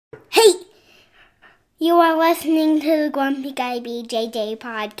Hey! You are listening to the Grumpy Guy BJJ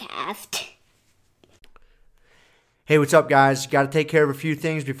podcast. Hey, what's up, guys? Got to take care of a few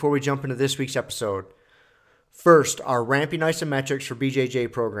things before we jump into this week's episode. First, our Ramping Isometrics for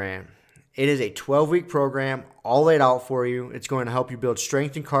BJJ program. It is a 12-week program, all laid out for you. It's going to help you build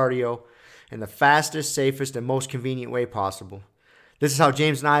strength and cardio in the fastest, safest, and most convenient way possible. This is how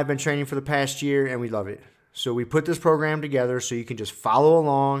James and I have been training for the past year, and we love it. So we put this program together so you can just follow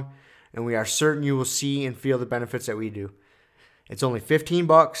along, and we are certain you will see and feel the benefits that we do. It's only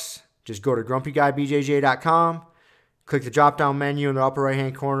 $15. Just go to grumpyguybjj.com, click the drop-down menu in the upper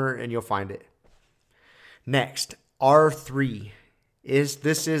right-hand corner, and you'll find it. Next, R3.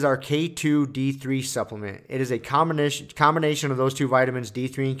 This is our K2 D3 supplement. It is a combination of those two vitamins,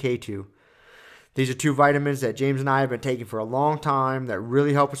 D3 and K2. These are two vitamins that James and I have been taking for a long time that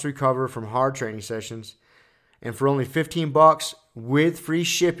really help us recover from hard training sessions. And for only $15 with free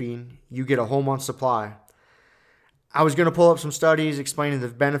shipping, you get a whole month's supply. I was going to pull up some studies explaining the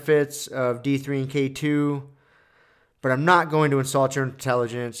benefits of D3 and K2, but I'm not going to insult your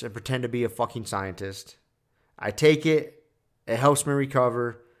intelligence and pretend to be a fucking scientist. I take it. It helps me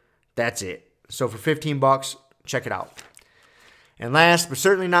recover. That's it. So for $15, check it out. And last but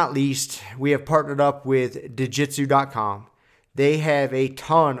certainly not least, we have partnered up with Digitsu.com. They have a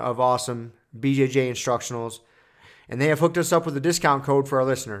ton of awesome BJJ instructionals, and they have hooked us up with a discount code for our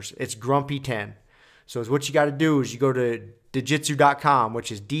listeners. It's Grumpy10. So what you got to do is you go to Digitsu.com,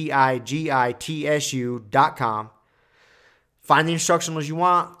 which is Digitsu.com. Find the instructionals you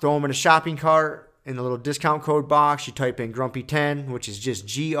want, throw them in a shopping cart. In the little discount code box, you type in Grumpy10, which is just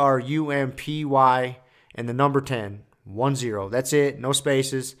GRUMPY and the number 10, 10. That's it, no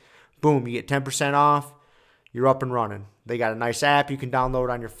spaces. Boom, you get 10% off. You're up and running. They got a nice app you can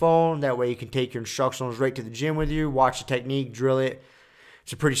download on your phone. That way you can take your instructionals right to the gym with you, watch the technique, drill it.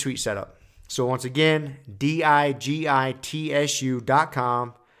 It's a pretty sweet setup. So once again,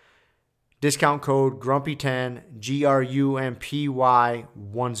 Digitsu.com. Discount code Grumpy10,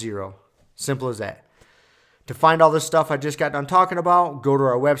 GRUMPY10. Simple as that. To find all this stuff I just got done talking about, go to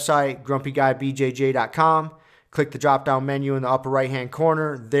our website, grumpyguybjj.com. Click the drop-down menu in the upper right-hand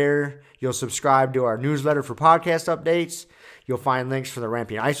corner. There, you'll subscribe to our newsletter for podcast updates. You'll find links for the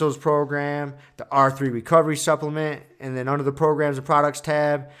Ramping Isos program, the R3 Recovery Supplement, and then under the Programs and Products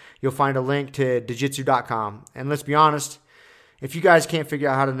tab, you'll find a link to Digitsu.com. And let's be honest, if you guys can't figure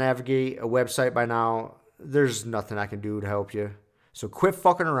out how to navigate a website by now, there's nothing I can do to help you. So quit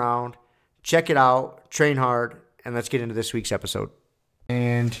fucking around. Check it out, train hard, and let's get into this week's episode.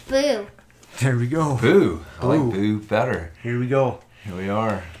 And Boo. there we go. Boo. I like Boo better. Here we go. Here we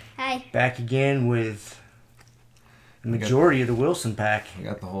are. Hi. Back again with the majority of the Wilson pack. We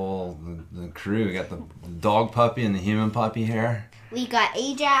got the whole the crew. We got the dog puppy and the human puppy here. We got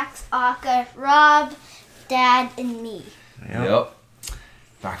Ajax, Aka, Rob, Dad, and me. Yep.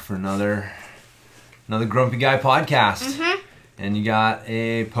 Back for another Grumpy Guy podcast. Mm-hmm. And you got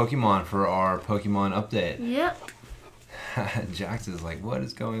a Pokemon for our Pokemon update. Yep. Jax is like, what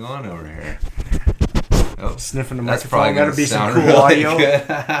is going on over here? Oh, Sniffing the that's microphone. probably That'll be some sound cool really audio. good.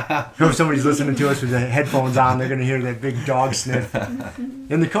 If somebody's listening to us with the headphones on, they're going to hear that big dog sniff.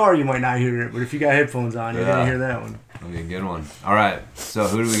 In the car, you might not hear it, but if you got headphones on, you're going to hear that one. That'll be a good one. All right. So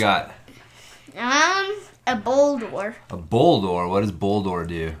who do we got? A Boldor. A Boldor. What does Boldor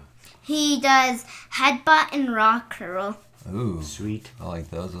do? He does headbutt and rock curl. Ooh, Sweet. I like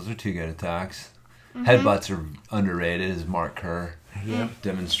those. Those are two good attacks. Headbutts are underrated, as Mark Kerr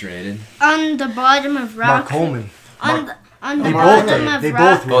demonstrated. On the bottom of rock. Mark Coleman. On the They bottom of They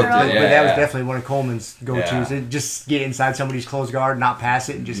rock both were, curl. but that was definitely one of Coleman's go-tos. Yeah. Just get inside somebody's closed guard, not pass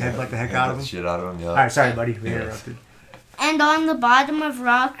it, and just headbutt the heck out of them. Shit out of them, yeah. All right, sorry, buddy. We interrupted. And on the bottom of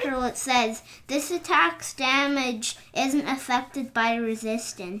rock curl it says, this attack's damage isn't affected by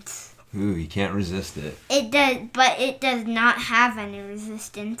resistance. Ooh, you can't resist it. It does, but it does not have any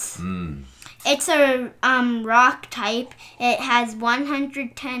resistance. Mm. It's a rock type. It has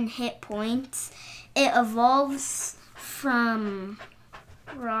 110 hit points. It evolves from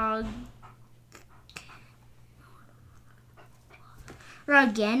Roggenrola,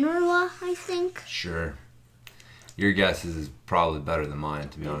 I think. Sure. Your guess is probably better than mine,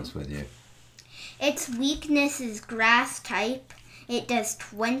 to be honest with you. Its weakness is grass type. It does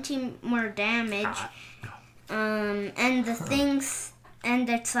 20 more damage. And the things, and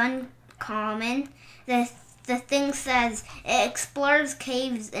it's uncommon. The thing says it explores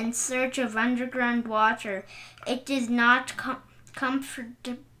caves in search of underground water. It is not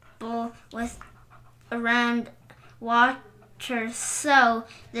comfortable with around water, so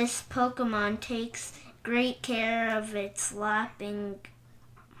this Pokemon takes great care of its lapping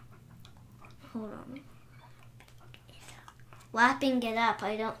hold on. Lapping it up.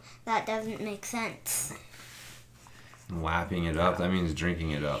 That doesn't make sense. Lapping it up, that means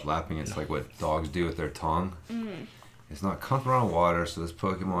drinking it up. Lapping it's like what dogs do with their tongue. It's not comfortable around water, so this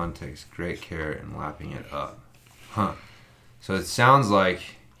Pokemon takes great care in lapping it up. Huh. So it sounds like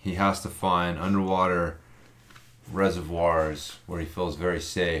he has to find underwater reservoirs where he feels very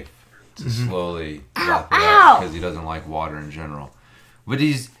safe to slowly lap it up because he doesn't like water in general. But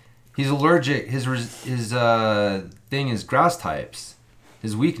he's allergic. His thing is grass types.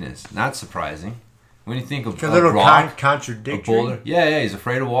 His weakness. Not surprising. When you think of it's a little rock, contradictory. A boulder, yeah, he's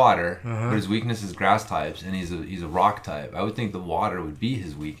afraid of water, but his weakness is grass types, and he's a rock type. I would think the water would be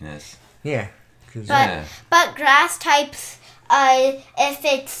his weakness. Yeah, but grass types, if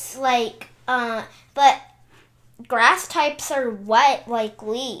it's like, but grass types are wet like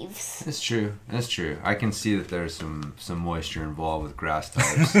leaves. That's true. I can see that there's some moisture involved with grass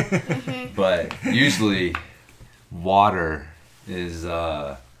types, but usually water is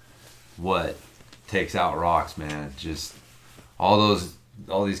what takes out rocks, man. Just all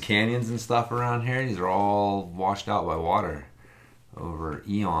these canyons and stuff around here, these are all washed out by water over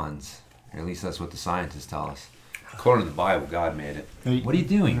eons. Or at least that's what the scientists tell us. According to the Bible, God made it. What are you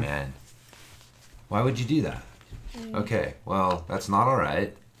doing, man? Why would you do that? Okay, well, that's not all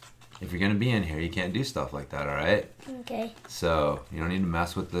right. If you're going to be in here, you can't do stuff like that, all right? Okay. So you don't need to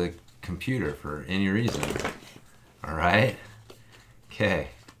mess with the computer for any reason. All right? Okay.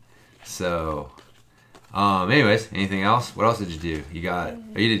 So anyways, anything else? What else did you do? You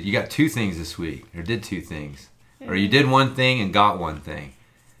got 2 things this week, or did 2 things, or you did 1 thing and got 1 thing.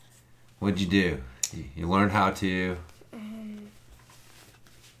 What'd you do? You learned how to.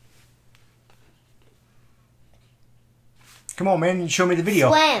 Come on, man! You show me the video.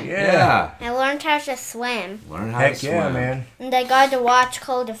 Swim. Yeah. I learned how to swim. Learn how Heck to swim. yeah, man! And I got to watch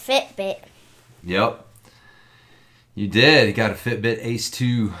called a Fitbit. Yep. You did. You got a Fitbit Ace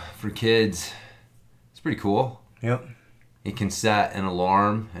 2 for kids. It's pretty cool. Yep. It can set an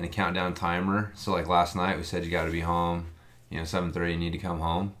alarm and a countdown timer. So like last night we said you got to be home, 7:30 you need to come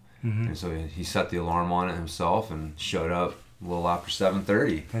home. And so he set the alarm on it himself and showed up a little after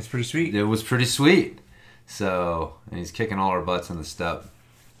 7:30. That's pretty sweet. It was pretty sweet. So, and he's kicking all our butts in the step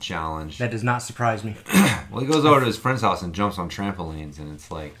challenge. That does not surprise me. Well, he goes over to his friend's house and jumps on trampolines, and it's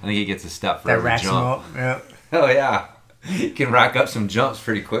like, I think he gets a step for That every racks him jump. up. Yeah. Oh yeah, you can rack up some jumps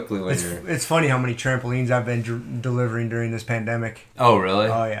pretty quickly when It's funny how many trampolines I've been delivering during this pandemic. Oh really?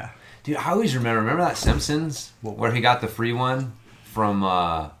 Oh yeah. Dude, I always remember that Simpsons where he got the free one from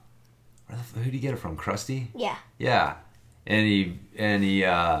who did he get it from? Krusty? Yeah. Yeah. And he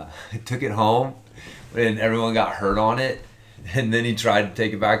took it home and everyone got hurt on it. And then he tried to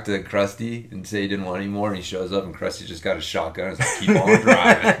take it back to Krusty and say he didn't want any more. And he shows up and Krusty just got a shotgun. He's like, keep on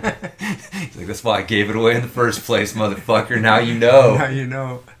driving. He's like, that's why I gave it away in the first place, motherfucker. Now you know. Now you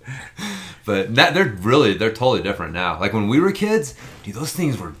know. But they're totally different now. Like when we were kids, dude, those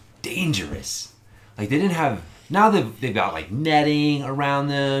things were dangerous. Like they didn't have. Now they've got like netting around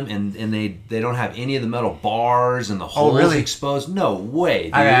them, and they don't have any of the metal bars and the holes exposed. No way,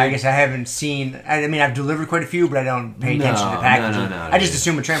 dude. I guess I haven't seen. I mean, I've delivered quite a few, but I don't pay attention to the packaging. No, I just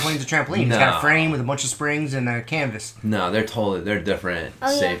assume a trampoline's a trampoline. No. It's got a frame with a bunch of springs and a canvas. No, they're different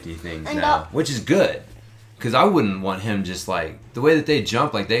safety things And now, which is good. Because I wouldn't want him just like the way that they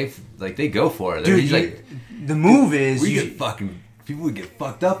jump, like they go for it. Dude, the move is people would get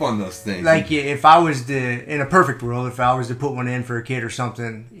fucked up on those things. Like if I was in a perfect world, if I was to put one in for a kid or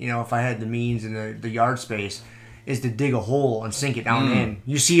something, if I had the means and the yard space, is to dig a hole and sink it down in.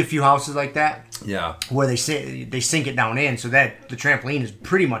 You see a few houses like that, yeah, where they sink it down in, so that the trampoline is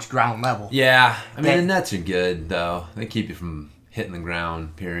pretty much ground level. Yeah, I mean, the nets are good though. They keep you from hitting the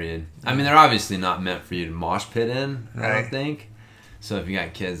ground. Period. I mean, they're obviously not meant for you to mosh pit in. I don't think. So if you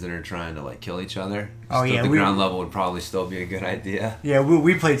got kids that are trying to like kill each other, the ground level would probably still be a good idea. Yeah,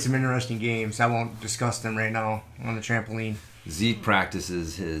 we played some interesting games. I won't discuss them right now on the trampoline. Zeke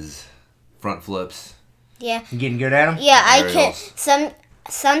practices his front flips. Yeah. You getting good at them? Yeah, I can.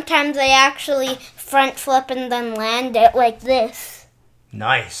 Sometimes I actually front flip and then land it like this.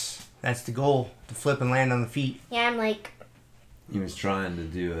 Nice. That's the goal, to flip and land on the feet. Yeah, I'm like. He was trying to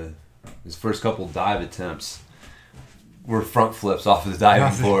do his first couple dive attempts were front flips off of the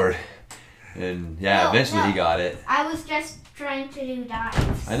diving board. And eventually he got it. I was just trying to do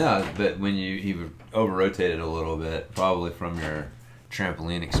dives. I know, but when he over-rotated a little bit, probably from your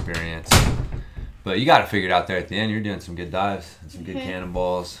trampoline experience. But you got it figured out there at the end. You're doing some good dives and some good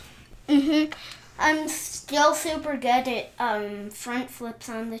cannonballs. I'm still super good at front flips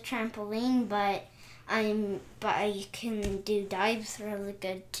on the trampoline, but I can do dives really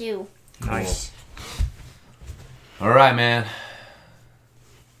good too. Nice. All right, man.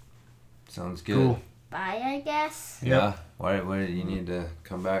 Sounds good. Cool. Bye, I guess. Yeah. Why you need to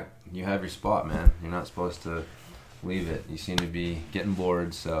come back? You have your spot, man. You're not supposed to leave it. You seem to be getting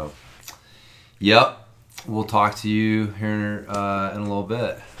bored, so. Yep. We'll talk to you here in a little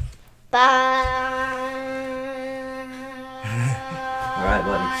bit. Bye. All right,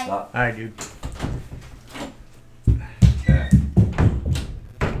 let me stop. All right, dude. Okay.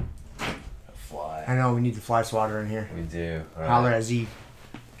 A fly. I know we need the fly swatter in here. We do. All right. Holler at Z.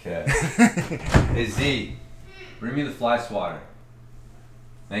 Okay. Hey Z, bring me the fly swatter.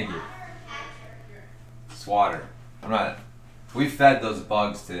 Thank you. Swatter. We fed those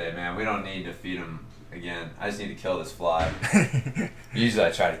bugs today, man. We don't need to feed them again. I just need to kill this fly. Usually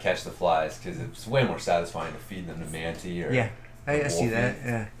I try to catch the flies because it's way more satisfying to feed them to manatee or Yeah, I see wolfie. that.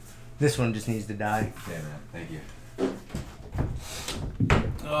 Yeah, this one just needs to die. Okay, man. Thank you.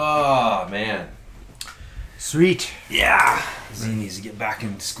 Oh man. Sweet. Yeah. Z needs to get back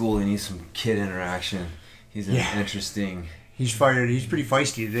into school. He needs some kid interaction. He's an interesting. He's fired. He's pretty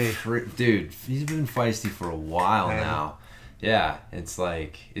feisty today. Dude, he's been feisty for a while now. Yeah, it's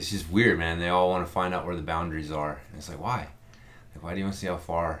just weird, man. They all want to find out where the boundaries are. And it's like, why? Like, why do you want to see how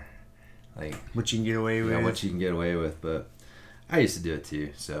far, what you can get away with? Yeah, what you can get away with. But I used to do it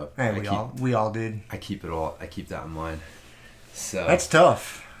too, so Hey, we all did. I keep that in mind. So That's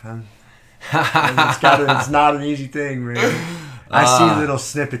tough. It's not an easy thing, man. I see little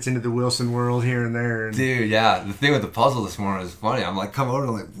snippets into the Wilson world here and there. And dude, yeah. The thing with the puzzle this morning is funny. I'm like, come over,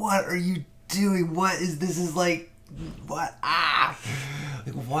 I'm like, what are you doing? What is this? Is like, what?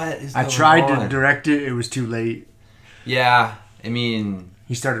 Like, what is going on? I tried to direct it. It was too late. Yeah, I mean,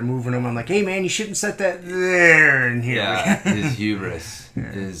 he started moving them. I'm like, hey, man, you shouldn't set that there. And here, yeah, his hubris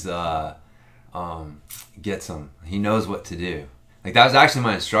is gets him. He knows what to do. Like, that was actually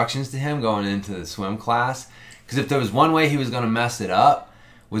my instructions to him going into the swim class. Because if there was one way he was going to mess it up,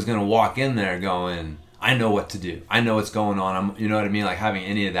 was going to walk in there going, I know what to do. I know what's going on. You know what I mean? Like, having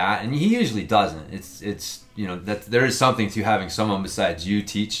any of that. And he usually doesn't. It's that there is something to having someone besides you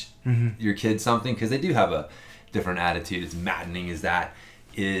teach your kids something. Because they do have a different attitude. As maddening as that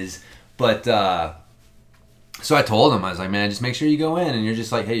is. But, so I told him, I was like, man, just make sure you go in. And you're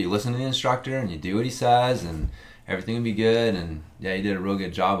just like, hey, you listen to the instructor and you do what he says. And everything will be good. And, yeah, he did a real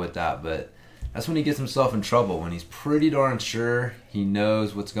good job with that. But that's when he gets himself in trouble, when he's pretty darn sure he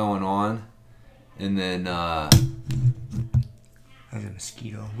knows what's going on. And then, that's a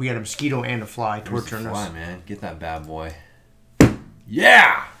mosquito. We got a mosquito and a fly torturing us. Fly, man. Get that bad boy.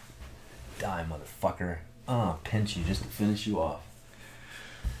 Yeah! Die, motherfucker. Pinch you just to finish you off.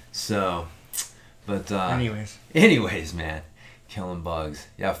 So, but, anyways, man. Killing bugs.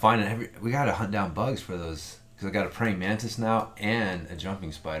 Yeah, we gotta hunt down bugs for those, because I got a praying mantis now and a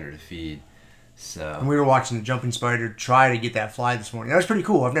jumping spider to feed. So. And we were watching the jumping spider try to get that fly this morning. That was pretty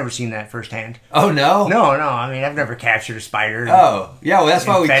cool. I've never seen that firsthand. Oh, no? No. I mean, I've never captured a spider. Oh, yeah. Well, that's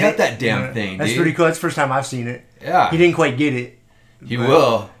why we cut that damn thing, That's dude. pretty cool. That's the first time I've seen it. Yeah. He didn't quite get it. He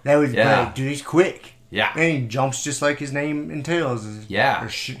will. That was, dude, he's quick. Yeah. And he jumps just like his name entails. Yeah.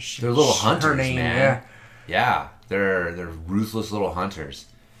 They're little hunters, her name, man. Yeah. They're ruthless little hunters.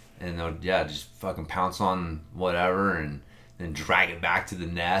 And they'll, just fucking pounce on whatever and then drag it back to the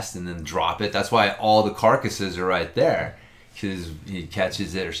nest and then drop it. That's why all the carcasses are right there, because he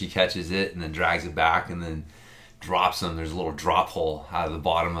catches it or she catches it and then drags it back and then drops them. There's a little drop hole out of the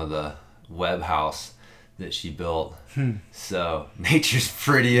bottom of the web house that she built. So nature's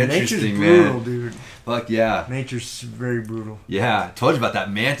pretty interesting, brutal, man. Dude. Fuck yeah. Nature's very brutal. Yeah, I told you about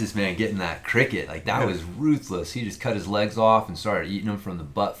that mantis, man, getting that cricket. Like, that was ruthless. He just cut his legs off and started eating them from the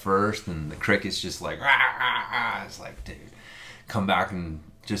butt first, and the cricket's just like, rah, rah, rah. It's like, dude, come back and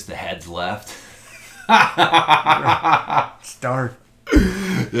just the head's left. It's dark.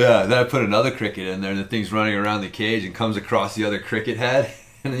 Yeah, then I put another cricket in there, and the thing's running around the cage and comes across the other cricket head.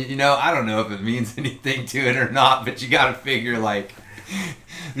 And, I don't know if it means anything to it or not, but you got to figure, like,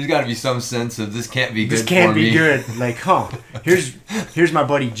 there's got to be some sense of this can't be good for me. This can't be good. Like, here's my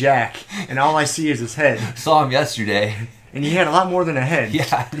buddy Jack, and all I see is his head. Saw him yesterday. And he had a lot more than a head.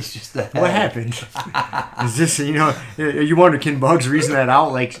 Yeah, it's just a head. What happened? Is this, you wonder, can bugs reason that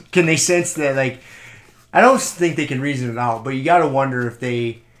out? Like, can they sense that, like, I don't think they can reason it out, but you got to wonder if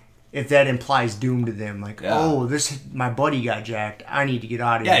that implies doom to them. Like, my buddy got jacked. I need to get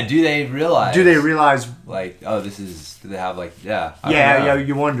out of here. Yeah, do they realize? Like, do they have, like,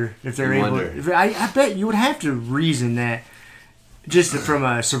 you wonder if they're able to. I bet you would have to reason that, just from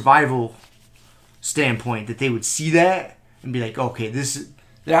a survival standpoint, that they would see that and be like, okay,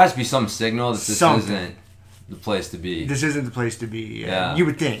 there has to be some signal that this isn't the place to be. This isn't the place to be. Yeah. You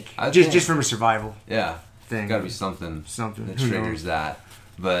would think. I Just think. just from a survival Yeah. thing. Got to be something that Who triggers knows? that.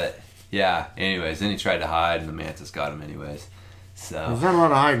 But yeah. Anyways, then he tried to hide, and the mantis got him anyways. So There's not a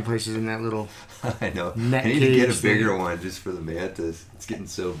lot of hiding places in that little. I know. Net I need to get a cage bigger thing. one just for the mantis. It's getting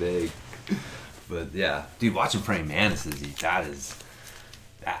so big. But yeah, dude, watching praying mantises eat, that is.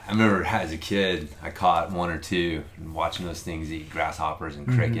 I remember as a kid, I caught one or two, and watching those things eat grasshoppers and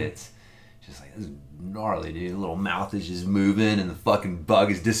crickets. Just like, this is gnarly, dude. The little mouth is just moving, and the fucking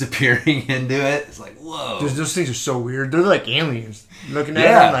bug is disappearing into it. It's like, whoa. Those things are so weird. They're like aliens. Looking at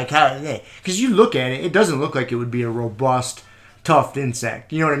Yeah. them, like how. Because you look at it, it doesn't look like it would be a robust, toughed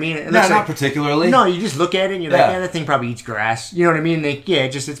insect. You know what I mean? It No, looks not like, particularly. No, you just look at it and you're Yeah. like, that thing probably eats grass. You know what I mean?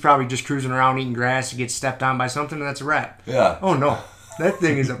 It's probably just cruising around eating grass. It gets stepped on by something, and that's a wrap. Yeah. Oh no, that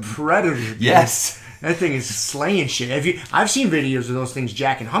thing is a predator. dude. Yes. That thing is slaying shit. I've seen videos of those things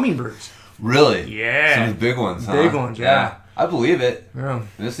jacking hummingbirds. Really? Yeah. Some of the big ones, huh? Big ones, yeah. I believe it. Yeah.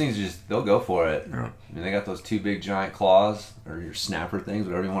 And those things they'll go for it. Yeah. I mean, they got those two big giant claws, or your snapper things,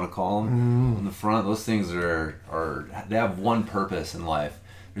 whatever you want to call them, on the front. Those things they have one purpose in life.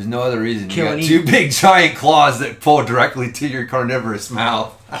 There's no other reason. Kill You and got eat. two big giant claws that pull directly to your carnivorous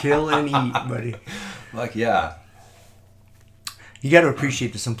mouth. Kill and eat, buddy. Like, yeah. You got to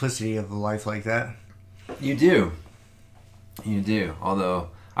appreciate the simplicity of a life like that. You do. You do. Although,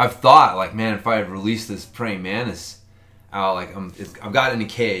 I've thought, like, man, if I had released this praying mantis out, like, I've got it in a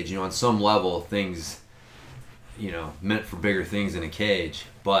cage, on some level, things, meant for bigger things in a cage.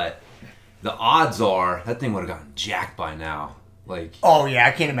 But the odds are that thing would have gotten jacked by now. Like, Oh yeah,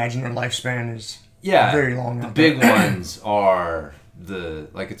 I can't imagine their lifespan is yeah, very long. The out big there. ones are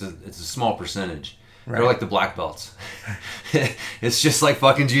it's a small percentage. They're Right. like the black belts. It's just like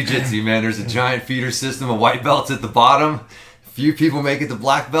fucking jiu-jitsu, man. There's a giant feeder system of white belts at the bottom. Few people make it to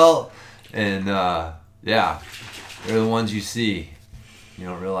black belt, and yeah, they're the ones you see. You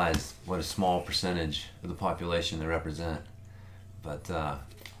don't realize what a small percentage of the population they represent. But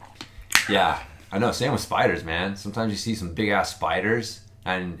yeah, I know. Same with spiders, man. Sometimes you see some big ass spiders,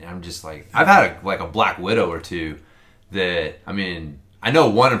 and I'm just like, I've had a black widow or two that, I mean, I know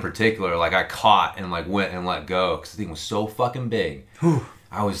one in particular, like I caught and like went and let go because the thing was so fucking big.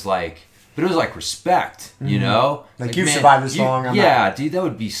 I was like, but it was like respect, you know? Like, you've man, survived this long, I'm yeah, dude,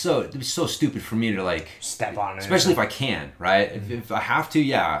 it'd be so stupid for me to like Step on it. especially if I can, right? If I have to,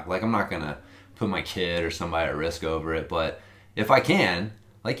 yeah, like I'm not gonna put my kid or somebody at risk over it, but if I can,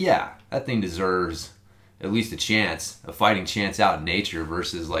 like, yeah, that thing deserves at least a fighting chance out in nature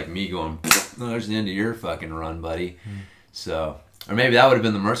versus like me going, no, there's the end of your fucking run, buddy. So, or maybe that would have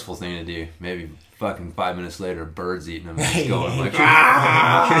been the merciful thing to do. Maybe fucking 5 minutes later, birds eating them and just going like,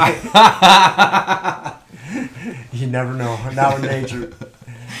 You never know. Not with nature.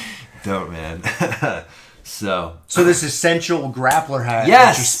 dope, man. So this essential grappler hat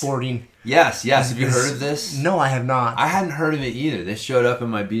Yes! that you're sporting. yes. Have you heard of this? No, I have not. I hadn't heard of it either. This showed up in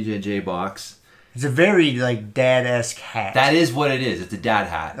my BJJ box. It's a very like dad-esque hat. That is what it is. It's a dad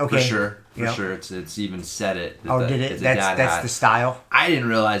hat, for Okay. sure. For Yep. sure, it's even said it. Oh, did it? It's a dad That's hat. the style. I didn't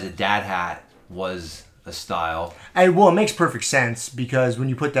realize a dad hat was a style. Well, it makes perfect sense because when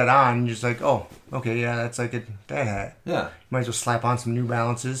you put that on, you're just like, oh, okay, yeah, that's like a dad hat. Yeah, Might as well slap on some New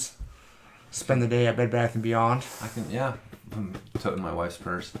Balances. Spend the day at Bed Bath & Beyond. I can. Yeah, I'm toting my wife's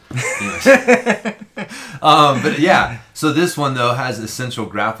purse. Anyways. But yeah, so this one though has Essential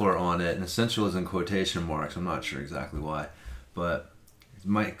Grappler on it, and Essential is in quotation marks. I'm not sure exactly why, but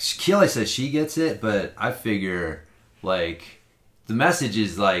Keely says she gets it, but I figure like the message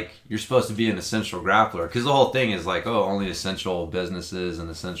is like you're supposed to be an essential grappler because the whole thing is like, oh, only essential businesses and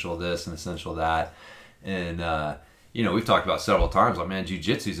essential this and essential that, and we've talked about several times like, man,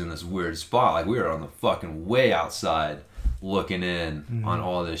 jiu-jitsu's in this weird spot. Like we are on the fucking way outside looking in on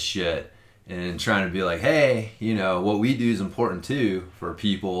all this shit and trying to be like, hey, what we do is important too for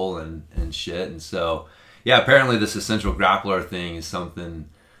people and shit. And so yeah, apparently this essential grappler thing is something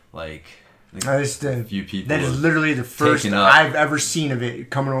like a few people. That is literally the first taken up. I've ever seen of it,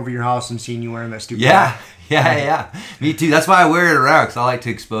 coming over your house and seeing you wearing that stupid Yeah, hat. yeah. Me too. That's why I wear it around, because I like to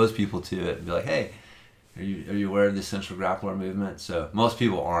expose people to it and be like, hey, are you aware of the essential grappler movement? So most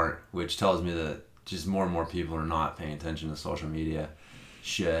people aren't, which tells me that just more and more people are not paying attention to social media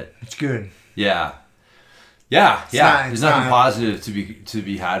shit. It's good. Yeah. It's There's nothing not- positive to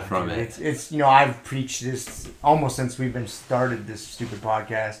be had from it. It's I've preached this almost since we've been started this stupid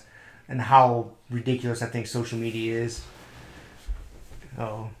podcast, and how ridiculous I think social media is.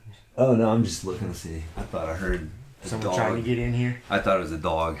 Oh, No, I'm just looking to see. I thought I heard a someone dog. trying to get in here. I thought it was a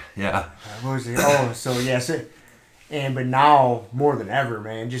dog. Yeah. What was it? Oh, so yeah, so But now more than ever,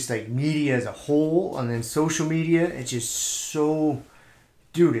 man, just like media as a whole, and then social media, it's just so,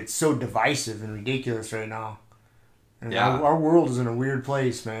 dude, it's so divisive and ridiculous right now. And our world is in a weird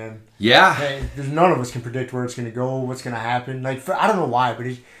place, man. Yeah. There's none of us can predict where it's going to go, what's going to happen. Like, I don't know why, but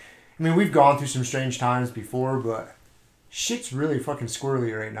we've gone through some strange times before, but shit's really fucking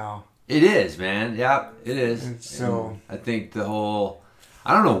squirrely right now. It is, man. Yeah, it is. And so and I think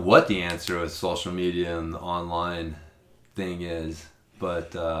I don't know what the answer with social media and the online thing is,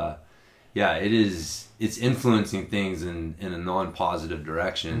 but yeah, it is. It's influencing things in a non-positive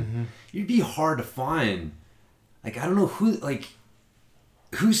direction. Mm-hmm. It'd be hard to find. Like, I don't know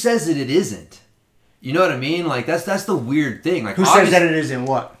who says that it isn't. You know what I mean? Like, that's the weird thing. Like, who says that it isn't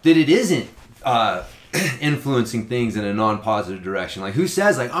what? That it isn't influencing things in a non-positive direction. Like, who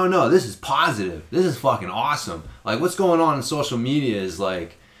says, like, oh no, this is positive. This is fucking awesome. Like, what's going on in social media is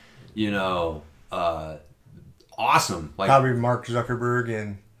like, you know, awesome. Like, probably Mark Zuckerberg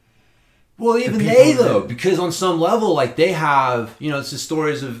and... Well, even they, though, because on some level, like, they have, you know, it's the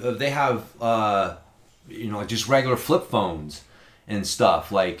stories of they have, you know, like just regular flip phones and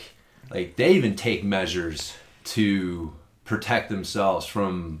stuff. Like they even take measures to protect themselves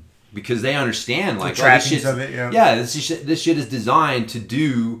from, because they understand, like, the trappings of it, yeah, this shit is designed to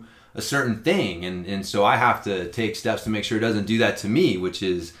do a certain thing, and so I have to take steps to make sure it doesn't do that to me, which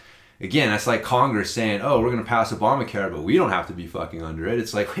is, again, that's like Congress saying, oh, we're going to pass Obamacare, but we don't have to be fucking under it.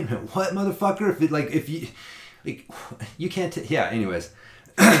 It's like, wait a minute, what, motherfucker? If you, like, you can't, yeah, anyways.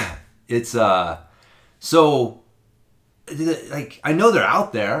 It's, so, like, I know they're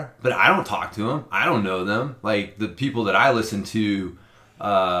out there, but I don't talk to them. I don't know them. Like, the people that I listen to, you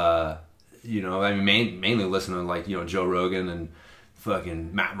know, I mean, mainly listen to, like, you know, Joe Rogan and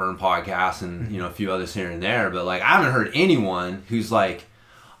fucking Matt Byrne podcasts and, you know, a few others here and there. But, like, I haven't heard anyone who's like,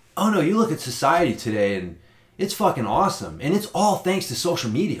 oh no, you look at society today and it's fucking awesome. And it's all thanks to social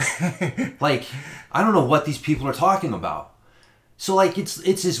media. Like, I don't know what these people are talking about. So, like, it's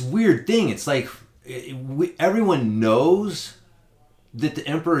this weird thing. It's like, everyone knows that the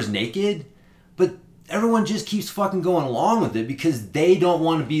emperor is naked, but everyone just keeps fucking going along with it because they don't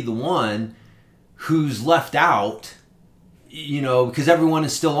want to be the one who's left out, you know, because everyone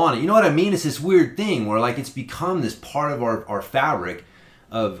is still on it. You know what I mean? It's this weird thing where, like, it's become this part of our fabric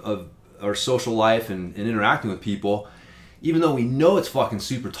of our social life and interacting with people, even though we know it's fucking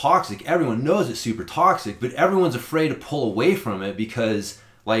super toxic. Everyone knows it's super toxic, but everyone's afraid to pull away from it because,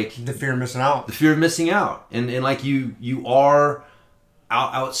 like, the fear of missing out. The fear of missing out. And like, you are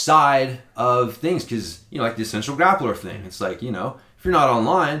outside of things, because, you know, like the Essential Grappler thing. It's like, you know, if you're not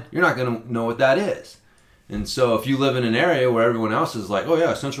online, you're not going to know what that is. And so if you live in an area where everyone else is like, oh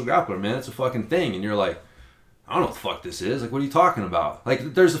yeah, Essential Grappler, man, it's a fucking thing. And you're like, I don't know what the fuck this is. Like, what are you talking about?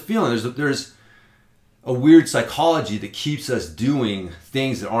 Like, there's a feeling, there's a weird psychology that keeps us doing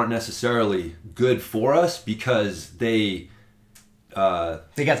things that aren't necessarily good for us because they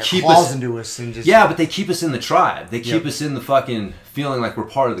got their claws into us and just... Yeah, but they keep us in the tribe. They keep us in the fucking feeling like we're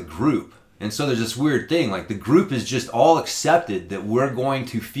part of the group. And so there's this weird thing, like, the group is just all accepted that we're going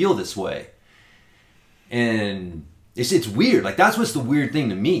to feel this way. And it's weird. Like, that's what's the weird thing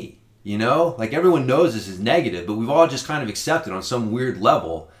to me. You know, like, everyone knows this is negative, but we've all just kind of accepted on some weird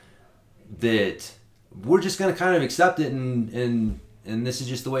level that we're just going to kind of accept it, and this is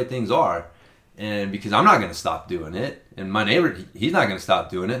just the way things are. And because I'm not going to stop doing it, and my neighbor, he's not going to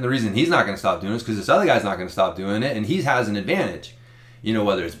stop doing it, and the reason he's not going to stop doing it is because this other guy's not going to stop doing it, and he has an advantage. You know,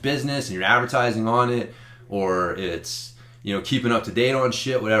 whether it's business and you're advertising on it, or it's, you know, keeping up to date on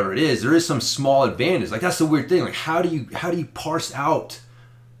shit, whatever it is, there is some small advantage. Like, that's the weird thing. Like, how do you parse out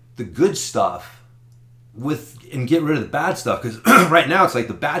the good stuff and get rid of the bad stuff? Because right now it's like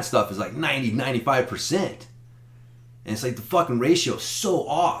the bad stuff is like 90-95%, and it's like the fucking ratio is so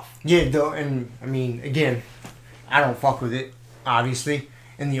off. Yeah, though, and I mean, again, I don't fuck with it, obviously,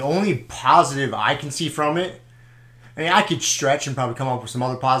 and the only positive I can see from it, I mean, I could stretch and probably come up with some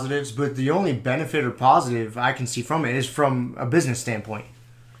other positives, but the only benefit or positive I can see from it is from a business standpoint.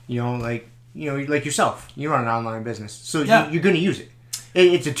 You know, like yourself, you run an online business, so yeah. You're going to use it.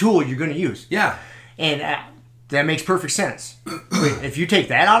 It's a tool you're going to use. Yeah. And that makes perfect sense. But if you take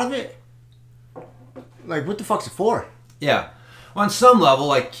that out of it, like, what the fuck's it for? Yeah. On some level,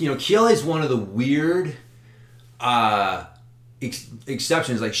 like, you know, Keelah is one of the weird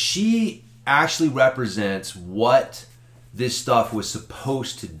exceptions. Like, she actually represents what this stuff was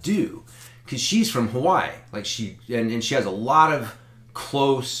supposed to do. Because she's from Hawaii. Like, she has a lot of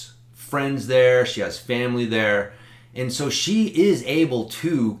close friends there. She has family there. And so she is able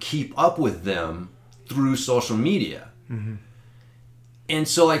to keep up with them through social media. Mm-hmm. And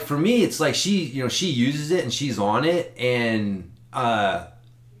so, like, for me, it's like she uses it and she's on it, and more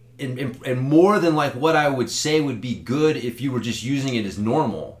than like what I would say would be good if you were just using it as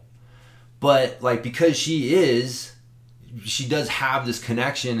normal. But like, because she does have this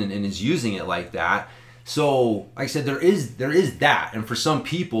connection and is using it like that. So, like I said, there is that, and for some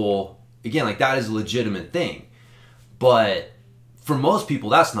people, again, like that is a legitimate thing. But for most people,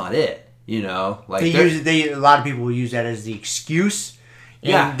 that's not it. You know, like a lot of people will use that as the excuse.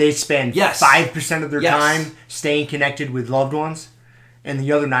 And they spend 5% of their time staying connected with loved ones, and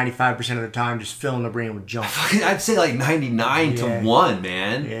the other 95% of the time just filling their brain with junk. I'd say like 99 to 1,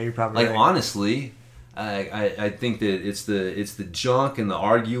 man. Yeah, you're probably right. Like, honestly, I think that it's the junk and the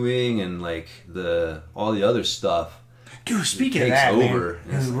arguing and like all the other stuff. Dude, speaking of that, man, we're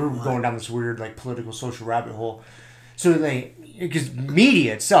going down this weird like political social rabbit hole. So because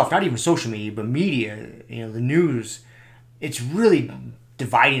media itself, not even social media, but media, the news, it's really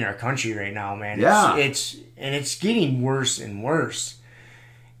dividing our country right now, man. Yeah. It's getting worse and worse.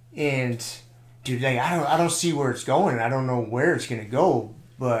 And dude, like, I don't see where it's going. I don't know where it's gonna go.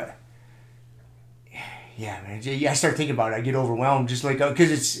 But yeah, man, I start thinking about it. I get overwhelmed, just like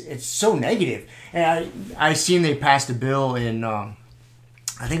because it's so negative. And I seen they passed a bill in I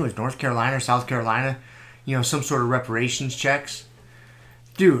think it was North Carolina or South Carolina. Some sort of reparations checks.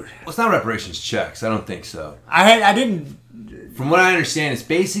 Dude. Well, it's not reparations checks. I don't think so. I didn't. From what I understand, it's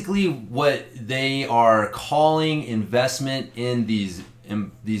basically what they are calling investment in these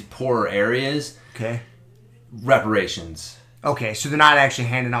poorer areas. Okay. Reparations. Okay, so they're not actually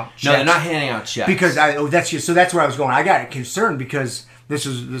handing out checks. No, they're not handing out checks. Because that's where I was going. I got concerned because this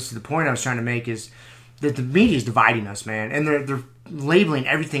is the point I was trying to make is that the media is dividing us, man, and they're labeling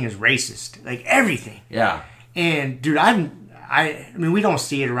everything as racist, like everything. Yeah. And dude, I mean, we don't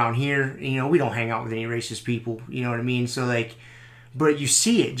see it around here. We don't hang out with any racist people. You know what I mean? So like, but you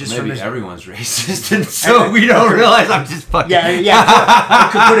see it just maybe from this. Everyone's racist, and so we don't realize I'm just fucking.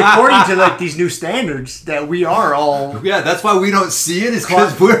 Yeah. But according to like these new standards, that we are all. Yeah, that's why we don't see it. Is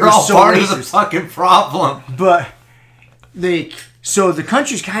because we're all so part racist. Of the fucking problem. But so the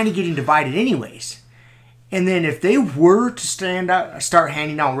country's kind of getting divided, anyways. And then if they were to start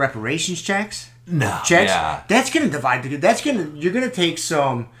handing out reparations checks. That's gonna divide. You're gonna take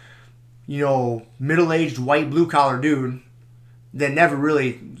some, middle-aged white blue-collar dude that never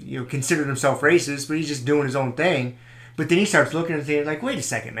really, considered himself racist, but he's just doing his own thing. But then he starts looking at things like, wait a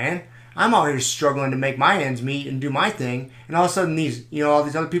second, man, I'm out here struggling to make my ends meet and do my thing, and all of a sudden all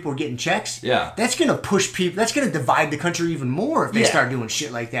these other people are getting checks. Yeah, that's gonna push people. That's gonna divide the country even more if they start doing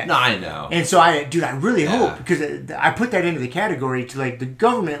shit like that. No, I know. And so I really hope, because I put that into the category to like the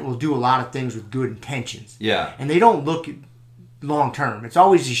government will do a lot of things with good intentions. Yeah, and they don't look long term. It's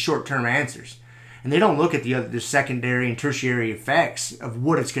always these short term answers, and they don't look at the secondary and tertiary effects of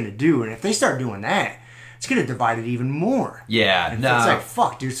what it's gonna do. And if they start doing that, it's going to divide it even more. Yeah, no. It's like,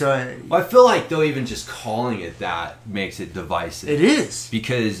 fuck, dude. So, I feel like, though, even just calling it that makes it divisive. It is.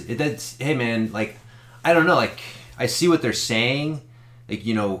 Because hey, man, like, I don't know, like, I see what they're saying, like,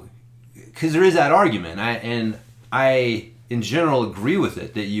 because there is that argument. I, in general, agree with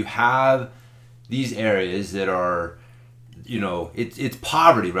it, that you have these areas that are, it's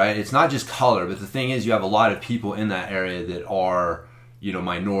poverty, right? It's not just color, but the thing is, you have a lot of people in that area that are,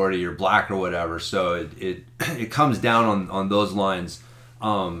 minority or black or whatever. So it comes down on those lines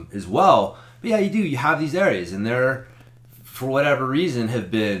as well. But yeah, you have these areas, and they're, for whatever reason,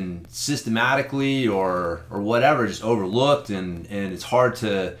 have been systematically or whatever just overlooked, and it's hard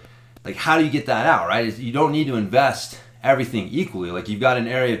to, like, how do you get that out, right? You don't need to invest everything equally. Like, you've got an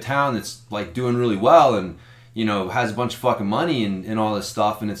area of town that's like doing really well and has a bunch of fucking money and all this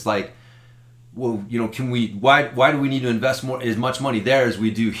stuff, and it's like, well, why do we need to invest as much money there as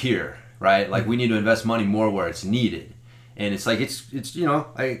we do here, right? Like, we need to invest money more where it's needed. And it's like, it's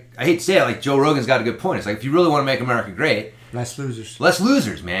I hate to say it, like, Joe Rogan's got a good point. It's like, if you really want to make America great, less losers. Less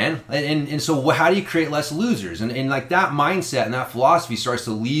losers, man. And so how do you create less losers? And like, that mindset and that philosophy starts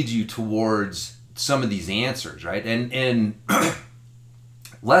to lead you towards some of these answers, right? And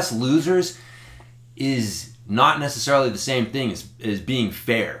less losers is not necessarily the same thing as being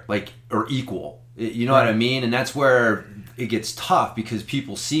fair, like, or equal. You know what I mean? And that's where it gets tough, because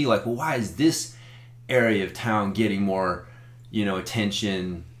people see, like, well, why is this area of town getting more,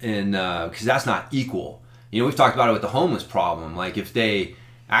 attention? And because that's not equal. We've talked about it with the homeless problem. Like, if they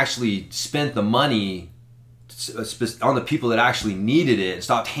actually spent the money on the people that actually needed it and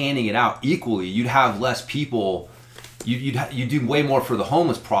stopped handing it out equally, you'd have less people. You do way more for the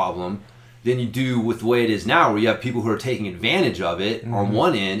homeless problem. than you do with the way it is now, where you have people who are taking advantage of it on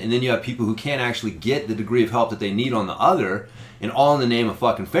one end, and then you have people who can't actually get the degree of help that they need on the other, and all in the name of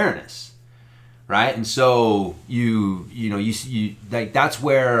fucking fairness, right? And so you like, that's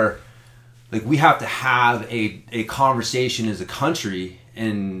where, like, we have to have a conversation as a country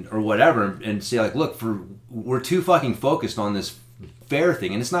or whatever, and say, like, look, we're too fucking focused on this fair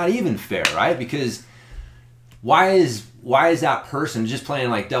thing, and it's not even fair, right? Because why is that person, just playing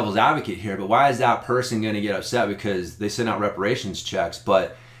like devil's advocate here, but why is that person going to get upset because they send out reparations checks,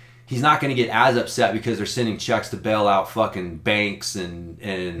 but he's not going to get as upset because they're sending checks to bail out fucking banks and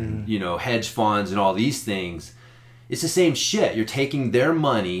hedge funds and all these things? It's the same shit. You're taking their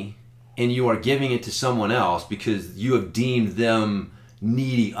money and you are giving it to someone else because you have deemed them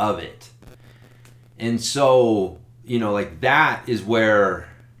needy of it. And so, like, that is where,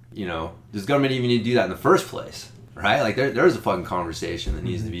 does government even need to do that in the first place, right? Like, there's a fucking conversation that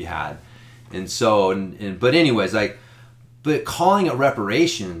needs to be had. And so, but anyways, like, but calling it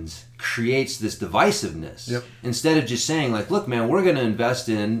reparations creates this divisiveness. Yep. Instead of just saying, like, look, man, we're going to invest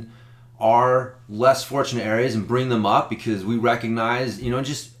in our less fortunate areas and bring them up because we recognize,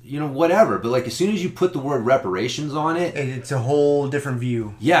 whatever. But, like, as soon as you put the word reparations on it, it's a whole different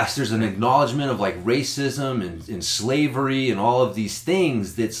view. Yes, there's an acknowledgement of, like, racism and slavery and all of these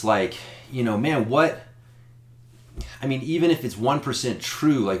things that's like, man, what? I mean, even if it's 1%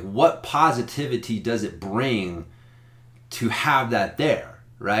 true, like, what positivity does it bring to have that there,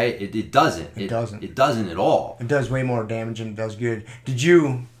 right? It doesn't. It doesn't. It doesn't at all. It does way more damage than it does good.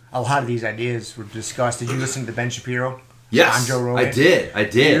 A lot of these ideas were discussed. Did you listen to Ben Shapiro? Yes, on Joe Rogan? I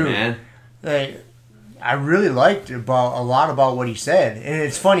did, man. I really liked a lot about what he said. And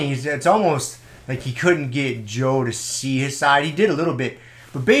it's funny, it's almost like he couldn't get Joe to see his side. He did a little bit.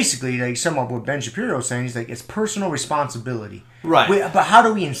 But basically, like, some of what Ben Shapiro was saying, he's like, it's personal responsibility. Right. But how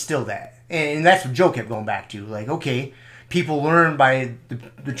do we instill that? And that's what Joe kept going back to. Like, okay, people learn by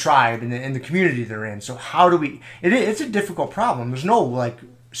the tribe and the community they're in. So how do we... It's a difficult problem. There's no, like,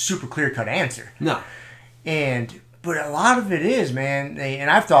 super clear-cut answer. No. But a lot of it is, man,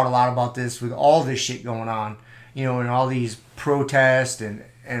 and I've thought a lot about this with all this shit going on, and all these protests and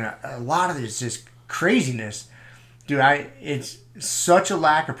a lot of it is just craziness. Dude, it's such a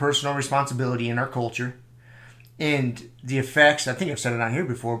lack of personal responsibility in our culture, and the effects, I think I've said it on here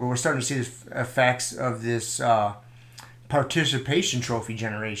before, but we're starting to see the effects of this participation trophy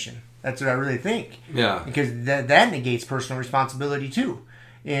generation. That's what I really think. Yeah. Because that negates personal responsibility too.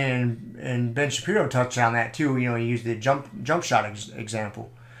 And Ben Shapiro touched on that too. He used the jump shot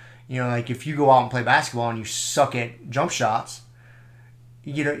example. Like, if you go out and play basketball and you suck at jump shots,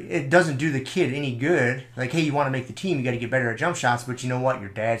 it doesn't do the kid any good. Like, hey, you want to make the team, you got to get better at jump shots. But you know what? Your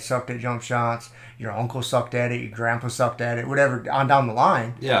dad sucked at jump shots. Your uncle sucked at it. Your grandpa sucked at it. Whatever, on down the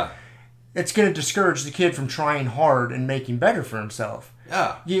line. Yeah. It's going to discourage the kid from trying hard and making better for himself.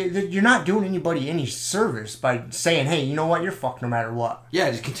 Yeah. You're not doing anybody any service by saying, hey, you know what? You're fucked no matter what. Yeah,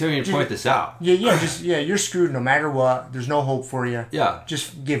 just continue to point this out. You're screwed no matter what. There's no hope for you. Yeah.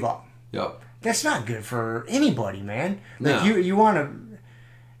 Just give up. Yep. That's not good for anybody, man. Like, No. you want to...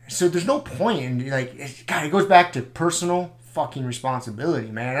 So there's no point in, like... it goes back to personal fucking responsibility,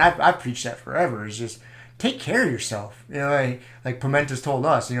 man. I've preached that forever. It's just... take care of yourself. Like Pimentas told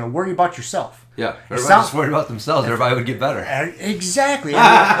us, worry about yourself. Yeah, everybody's worried about themselves. Everybody would get better. Exactly.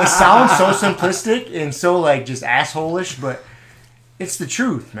 It sounds so simplistic and so, like, just asshole-ish, but it's the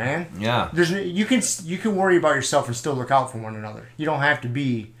truth, man. Yeah. You can worry about yourself and still look out for one another. You don't have to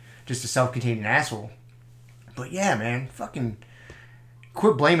be just a self-contained asshole. But yeah, man, fucking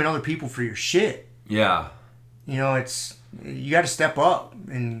quit blaming other people for your shit. Yeah. You got to step up,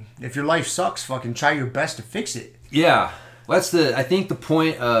 and if your life sucks, fucking try your best to fix it. Yeah. I think the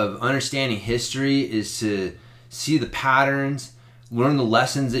point of understanding history is to see the patterns, learn the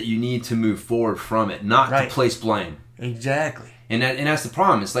lessons that you need to move forward from it, not to place blame. Exactly. And that's the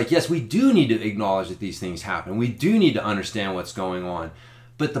problem. It's like, yes, we do need to acknowledge that these things happen. We do need to understand what's going on.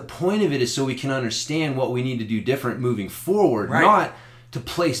 But the point of it is so we can understand what we need to do different moving forward, not to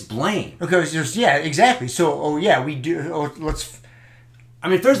place blame. Because exactly. So, we do. Let's. I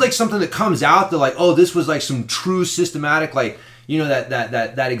mean, if there's like something that comes out that like, this was like some true systematic, like,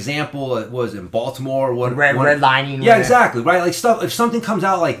 that example that was in Baltimore, redlining. Yeah, exactly, right. Like stuff. If something comes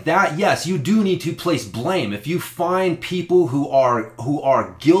out like that, yes, you do need to place blame. If you find people who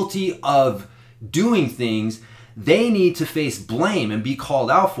are guilty of doing things, they need to face blame and be called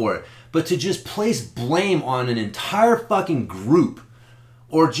out for it. But to just place blame on an entire fucking group,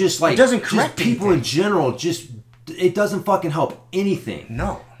 or just like it doesn't correct just people anything. in general, it doesn't fucking help anything.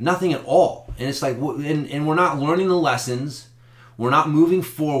 No. Nothing at all. And it's like, and we're not learning the lessons. We're not moving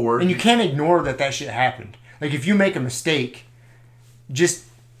forward. And you can't ignore that shit happened. Like, if you make a mistake, just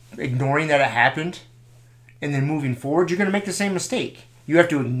ignoring that it happened and then moving forward, you're going to make the same mistake. You have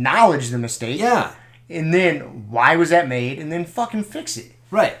to acknowledge the mistake. Yeah. And then, why was that made? And then fucking fix it.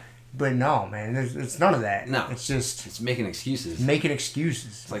 Right. But no, man, it's none of that. No. It's just... It's making excuses. Making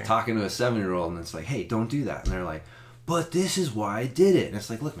excuses. It's like talking to a 7-year-old and it's like, hey, don't do that. And they're like, but this is why I did it. And it's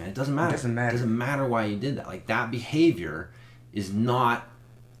like, look, man, it doesn't matter. It doesn't matter why you did that. Like, that behavior is not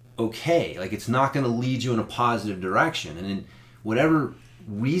okay. Like, it's not going to lead you in a positive direction. And then whatever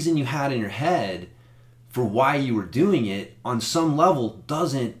reason you had in your head for why you were doing it, on some level,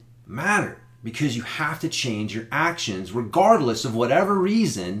 doesn't matter. Because you have to change your actions regardless of whatever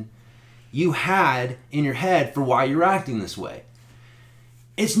reason you had in your head for why you're acting this way.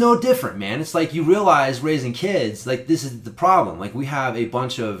 It's no different, man. It's like you realize raising kids, like, this is the problem. Like, we have a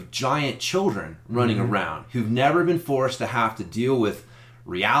bunch of giant children running around who've never been forced to have to deal with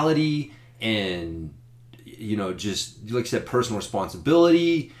reality and, you know, just, like I said, personal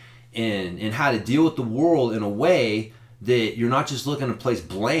responsibility and how to deal with the world in a way that you're not just looking to place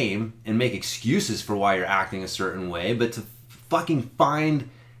blame and make excuses for why you're acting a certain way, but to fucking find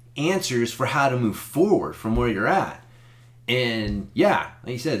answers for how to move forward from where you're at. And yeah,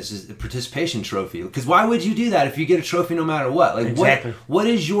 like you said, this is a participation trophy. Because why would you do that if you get a trophy no matter what? Like, exactly. What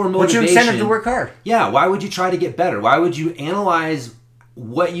is your motivation? What's your incentive to work hard? Yeah, why would you try to get better? Why would you analyze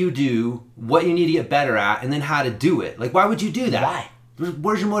what you do, what you need to get better at, and then how to do it? Like, why would you do that? Why?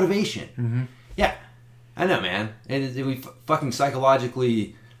 Where's your motivation? Mm-hmm. Yeah, I know, man. We fucking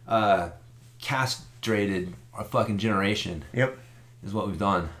psychologically castrated our fucking generation. Yep. Is what we've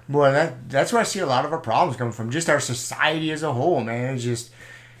done. Well, that's where I see a lot of our problems coming from. Just our society as a whole, man. It's just,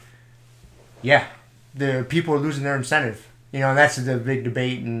 yeah, the people are losing their incentive. You know, and that's the big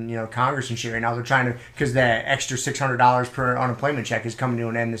debate in, you know, Congress and shit right now. They're trying to, because that extra $600 per unemployment check is coming to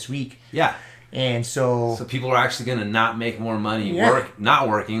an end this week. Yeah. And so people are actually going to not make more money yeah. not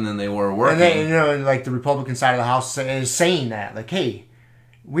working than they were working. And then, you know, like the Republican side of the House is saying that, like, hey,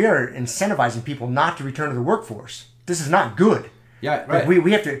 we are incentivizing people not to return to the workforce. This is not good. Yeah, right. Like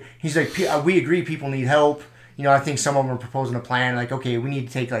we have to. He's like, we agree people need help. You know, I think some of them are proposing a plan like, okay, we need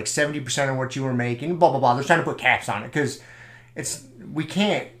to take like 70% of what you were making, blah blah blah. They're trying to put caps on it because we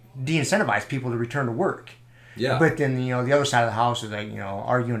can't de-incentivize people to return to work. Yeah. But then, you know, the other side of the house is like, you know,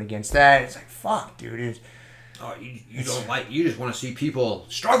 arguing against that. It's like, fuck, dude. You don't like. You just want to see people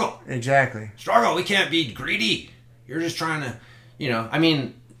struggle. Exactly. Struggle. We can't be greedy. You're just trying to, you know. I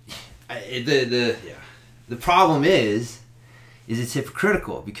mean, the problem is it's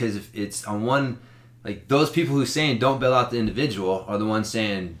hypocritical because if it's on one, like those people who saying don't bail out the individual are the ones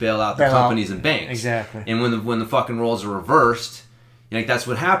saying bail out the companies and banks. Exactly. And when the fucking roles are reversed, you know, like that's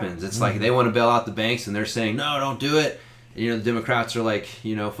what happens. It's like they want to bail out the banks and they're saying no, don't do it. And, you know, the Democrats are like,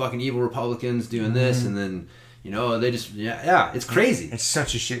 you know, fucking evil Republicans doing this, and then, you know, they just it's crazy. It's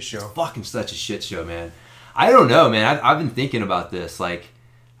such a shit show. It's fucking such a shit show, man. I don't know, man. I've been thinking about this. Like,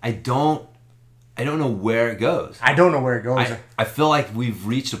 I don't know where it goes. I don't know where it goes. I feel like we've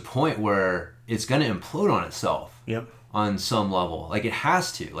reached a point where it's going to implode on itself. Yep. On some level. Like, it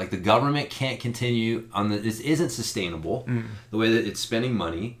has to. Like, the government can't continue this isn't sustainable, the way that it's spending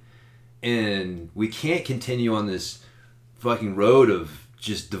money. And we can't continue on this fucking road of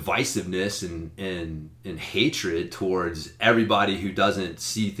just divisiveness and hatred towards everybody who doesn't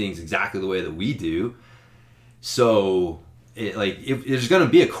see things exactly the way that we do. So... there's going to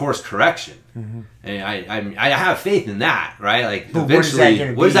be a course correction, and I have faith in that, right? Like, but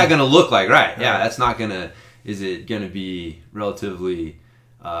eventually, what is that going to look like, right? Yeah, that's not going to. Is it going to be relatively,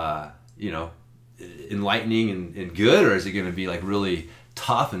 enlightening and good, or is it going to be like really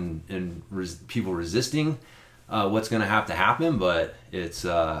tough and people resisting what's going to have to happen? But it's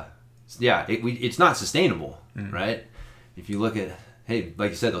not sustainable, right? If you look at, hey,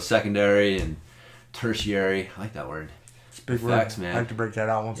 like you said, those secondary and tertiary, I like that word. It's a big effects, word. man. I like to break that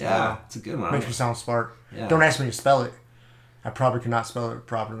out once in a while. Yeah, it's a good one. Makes me sound smart. Yeah. Don't ask me to spell it. I probably could not spell it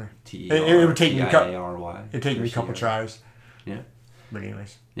properly. It would take me a couple tries. Yeah. But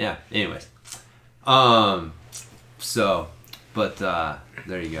anyways. Yeah. Anyways. There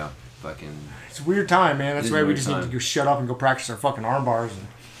you go. Fucking. It's a weird time, man. That's why we just need to go shut up and go practice our fucking arm bars. And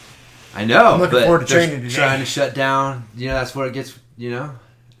I know. I'm looking forward to training today. Trying to shut down. You know, that's where it gets. You know,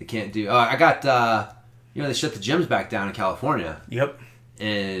 they can't do. I got. You know, they shut the gyms back down in California. Yep.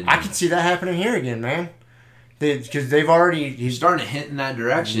 And I can see that happening here again, man. Because they've already... He's starting to hint in that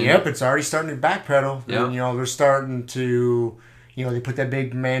direction. Yep, it's already starting to backpedal. Yep. And, you know, they're starting to... You know, they put that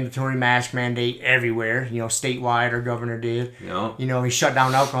big mandatory mask mandate everywhere. You know, statewide, our governor did. Yep. You know, he shut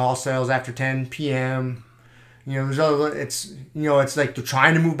down alcohol sales after 10 p.m. You know, there's other. It's it's like they're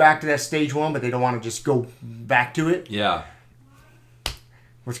trying to move back to that stage one, but they don't want to just go back to it. Yeah.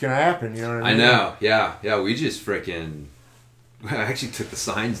 What's gonna happen? You know what I mean? I know. Yeah. We just freaking. I actually took the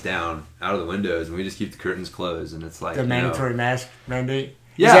signs down out of the windows, and we just keep the curtains closed, and it's like The mandatory mask mandate.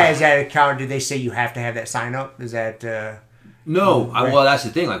 Yeah. Is that a count? Did they say you have to have that sign up? Is that No. Right. Well, that's the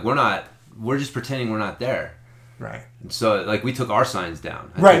thing. Like we're just pretending we're not there. right? And so like we took our signs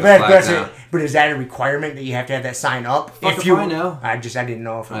down. I Right, took the flag but, down. but is that a requirement that you have to have that sign up? Fuck if I know. I didn't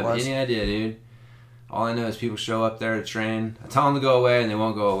know if it I have was. any idea, dude. All I know is people show up there to train. I tell them to go away, and they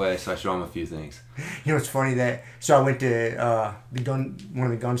won't go away, so I show them a few things. You know, it's funny that so I went to one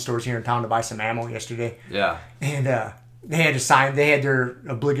of the gun stores here in town to buy some ammo yesterday, Yeah. and they had a sign. They had their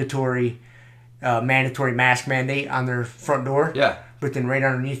obligatory, mandatory mask mandate on their front door. Yeah. But then right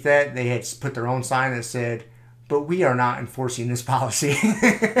underneath that, they had put their own sign that said, "But we are not enforcing this policy."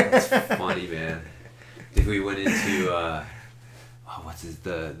 That's funny, man. I think we went into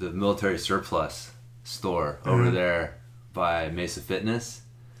the military surplus store over there by Mesa Fitness,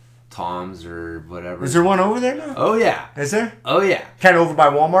 Tom's or whatever. Is there one over there now? Oh yeah. Is there? Oh yeah. Kind of over by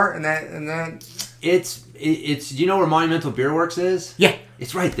Walmart and that. It's do you know where Monumental Beer Works is? Yeah.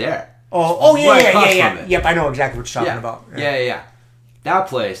 It's right there. Oh yeah, Right yeah, across yeah. from it. Yep, I know exactly what you're talking Yeah. about. Yeah. That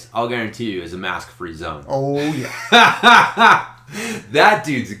place, I'll guarantee you, is a mask-free zone. Oh yeah. That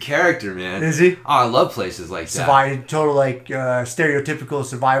dude's a character, man. Is he? Oh, I love places like that. Total like stereotypical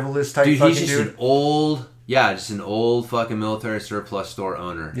survivalist type Dude, fucking he's just dude. an old fucking military surplus store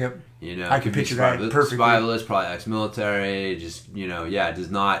owner. Yep. You know, I can could be picture that perfectly. Survivalist, probably ex-military, just,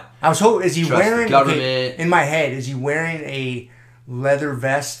 does not... I was hoping, is he Trust the wearing, government. in my head, is he wearing a leather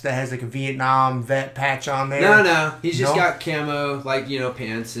vest that has like a Vietnam vet patch on there? No. He's just No? got camo,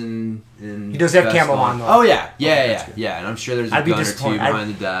 pants and He does have vest camo on, though. Oh, yeah. that's good. Yeah. And I'm sure there's a I'd be gun or two disappointed.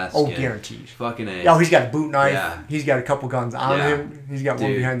 behind the desk. Oh, and guaranteed. Fucking A. Oh, he's got a boot knife. Yeah. He's got a couple guns on Yeah. him. He's got one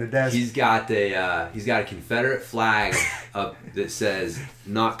Dude, behind the desk. He's got a Confederate flag up that says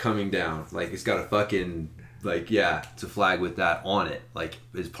 "not coming down." Like it's got a fucking it's a flag with that on it, like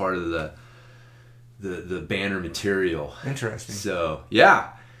as part of the banner material. Interesting. So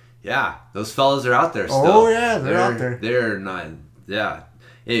yeah, those fellas are out there still. Oh yeah, they're out there. They're not. Yeah.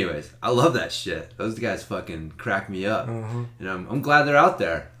 Anyways, I love that shit. Those guys fucking crack me up. Uh-huh. And I'm glad they're out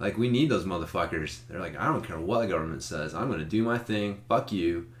there. Like, we need those motherfuckers. They're like, I don't care what the government says. I'm going to do my thing. Fuck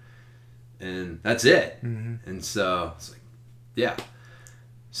you. And that's it. Mm-hmm. And so, it's like, yeah.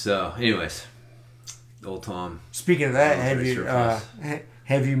 So, anyways, old Tom. Speaking of that, Military surplus.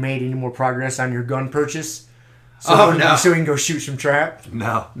 have you made any more progress on your gun purchase? No. So we can go shoot some trap?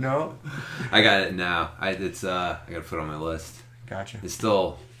 No. No? I got it now. I got to put it on my list. Gotcha. It's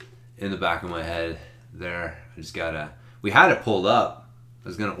still in the back of my head there. I just gotta... We had it pulled up. I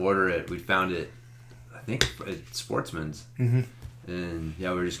was going to order it. We found it, I think, at Sportsman's. Mm-hmm. And,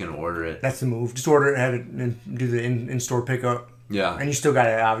 yeah, we were just going to order it. That's the move. Just order it and have it and do the in-store pickup. Yeah. And you still got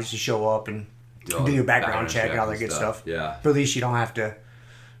to obviously show up and all do your the background check and all that good stuff. Yeah. But at least you don't have to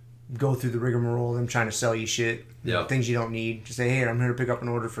go through the rigmarole of them trying to sell you shit. Yep. Things you don't need. Just say, hey, I'm here to pick up an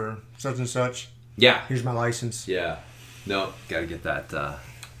order for such and such. Yeah. Here's my license. Yeah. No, gotta get that.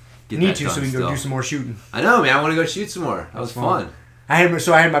 Need to, so we can go do some more shooting. I know, man. I want to go shoot some more. That was fun. I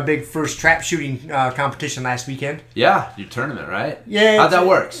had my big first trap shooting competition last weekend. Yeah, your tournament, right? Yeah. How'd that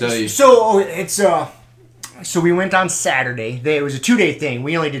work? So we went on Saturday. It was a 2-day thing.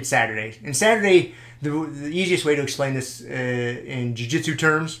 We only did Saturday. And Saturday, the easiest way to explain this in jiu-jitsu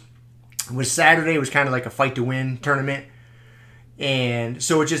terms was Saturday was kind of like a fight to win tournament. And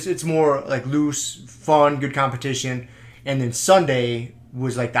so it's more like loose, fun, good competition. And then Sunday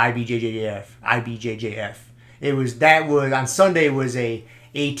was like the IBJJF. On Sunday was a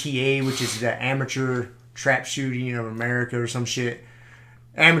ATA, which is the Amateur Trap Shooting of America or some shit.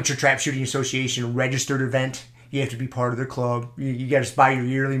 Amateur Trap Shooting Association registered event. You have to be part of their club. You got to buy your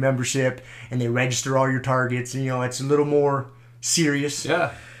yearly membership, and they register all your targets. And, it's a little more serious.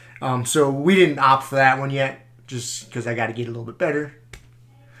 Yeah. So we didn't opt for that one yet, just because I got to get a little bit better.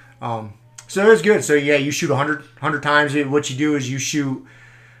 So it was good. So yeah, you shoot 100 times. What you do is you shoot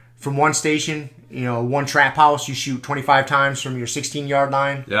from one station, one trap house, you shoot 25 times from your 16-yard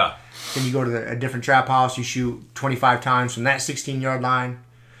line. Yeah. Then you go to a different trap house, you shoot 25 times from that 16-yard line.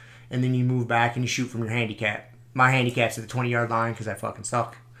 And then you move back and you shoot from your handicap. My handicap's at the 20-yard line because I fucking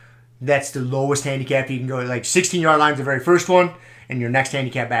suck. That's the lowest handicap you can go. Like 16-yard line's the very first one, and your next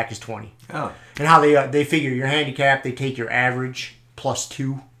handicap back is 20. Oh. And how they figure your handicap, they take your average plus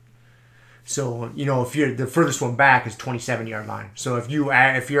 2. So, if you're the furthest one back is 27-yard line. So if you're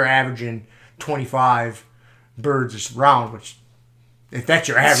averaging 25 birds a round, which if that's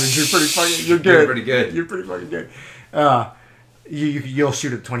your average, you're pretty fucking. You're good. You're pretty good. You're pretty fucking good. You'll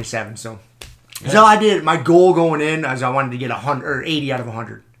shoot at 27. So I did. My goal going in is I wanted to get 100 or 80 out of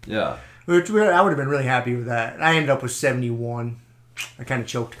 100. Yeah. Which I would have been really happy with that. I ended up with 71. I kind of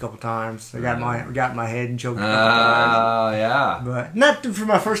choked a couple times. I got in my head and choked a couple times. Yeah. But not for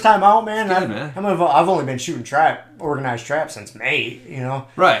my first time out, man. Good, man. I've only been shooting organized trap since May, you know.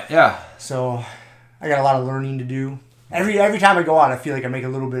 Right. Yeah. So I got a lot of learning to do. Every time I go out, I feel like I make a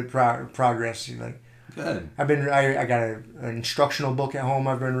little bit of progress. Like good. I got an instructional book at home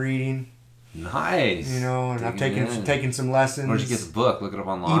I've been reading. Nice. You know, and I've taken some lessons. Where'd you get the book? Look it up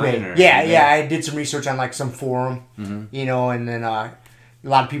online. eBay. Or Yeah. I did some research on like some forum. Mm-hmm. You know, and then a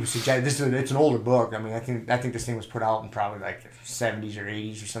lot of people suggest it's an older book. I mean, I think this thing was put out in probably like the 70s or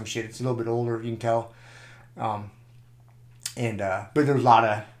 80s or some shit. It's a little bit older, you can tell. But there's a lot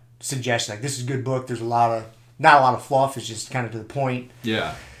of suggestions. Like, this is a good book. There's not a lot of fluff. It's just kind of to the point.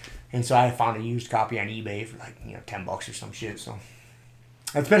 Yeah. And so I found a used copy on eBay for like, $10 or some shit. So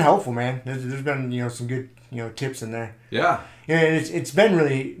it's been helpful, man. There's been, some good, tips in there. Yeah. And it's been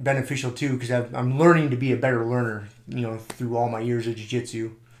really beneficial too, because I'm learning to be a better learner, through all my years of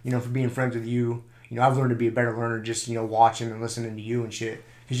jiu-jitsu, for being friends with you. I've learned to be a better learner just, watching and listening to you and shit.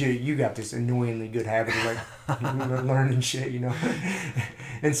 Because you got this annoyingly good habit of like learning shit,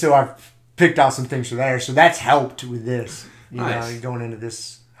 And so I've picked out some things for there. So that's helped with this, Nice. Going into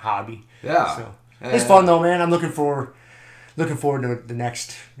this hobby. Yeah. So it's fun though, man. I'm looking forward to the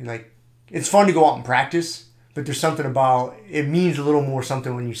next, it's fun to go out and practice, but there's something about, it means a little more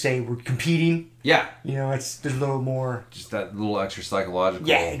something when you say we're competing. Yeah. There's a little more. Just that little extra psychological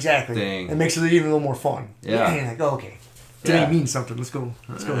thing. It makes it even a little more fun. Yeah. And you're like, oh, okay. Today means something. Let's go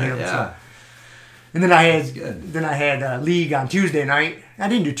hit them. Yeah. And then I had league on Tuesday night. I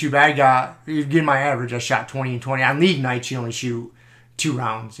didn't do too bad. Getting my average, I shot 20 and 20. On league nights, you only shoot 2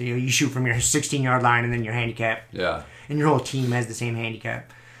 rounds. You shoot from your 16-yard line and then your handicap. Yeah. And your whole team has the same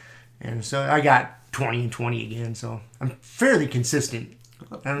handicap. And so I got 20 and 20 again. So I'm fairly consistent.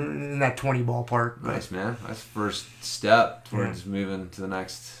 I'm in that 20 ballpark. Nice, man. That's the first step towards moving to the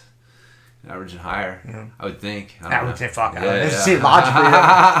next average and higher. Yeah. I would think. I would say fuck. Yeah. See, logically,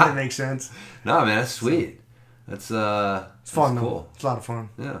 that makes sense. No, man, that's sweet. That's it's fun. Cool. Though. It's a lot of fun.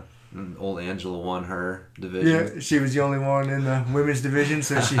 Yeah. And old Angela won her division. Yeah, she was the only one in the women's division,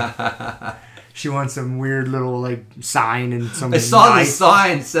 so she won some weird little sign and some. I saw the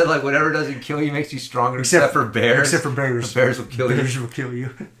sign said whatever doesn't kill you makes you stronger, except for bears. Except for bears. The bears will kill you. Bears will kill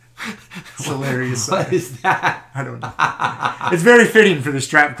you. It's hilarious. What is that? I don't know. It's very fitting for the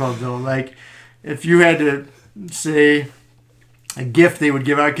strap club though. If you had to say a gift they would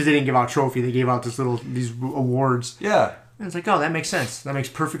give out, because they didn't give out trophy, they gave out these awards. Yeah. And it's oh, that makes sense. That makes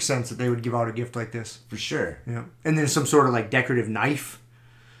perfect sense that they would give out a gift like this. For sure. Yeah. And then some sort of decorative knife.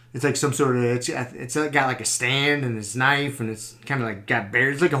 It's some sort of, it's got a stand and this knife, and it's kind of got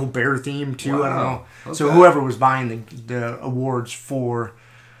bears. It's a whole bear theme too. Wow. I don't know. Okay. So whoever was buying the awards for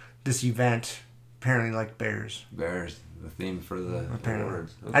this event apparently liked bears. Bears, the theme for the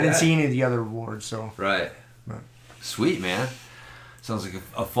awards. Okay. I didn't see any of the other awards, so. Right. But. Sweet, man. Sounds like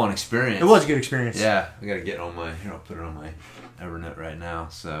a fun experience. It was a good experience. Yeah, I gotta get on I'll put it on my Evernote right now.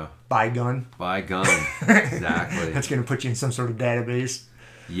 So. Buy gun. Exactly. That's gonna put you in some sort of database.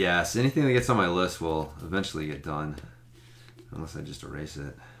 Yes, anything that gets on my list will eventually get done, unless I just erase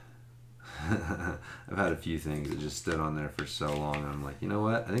it. I've had a few things that just stood on there for so long, and I'm like, you know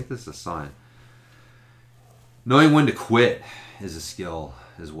what? I think this is a sign. Knowing when to quit is a skill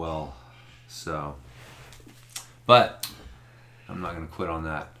as well. So, but I'm not gonna quit on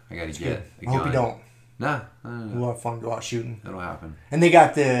that. I gotta get a gun. I hope you don't. Nah. We'll have fun. Go out shooting. That'll happen. And they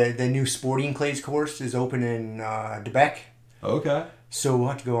got the new Sporting Clays course is open in DeBeck. Okay. So we'll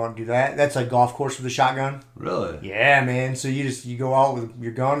have to go out and do that. That's a golf course with a shotgun. Really? Yeah, man. So you go out with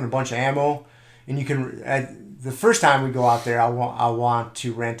your gun and a bunch of ammo, and you can. The first time we go out there, I want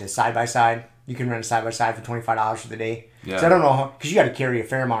to rent a side-by-side. You can rent a side-by-side for $25 for the day. Yeah. So I don't know, because you got to carry a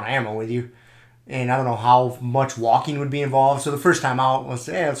fair amount of ammo with you, and I don't know how much walking would be involved. So the first time out, let's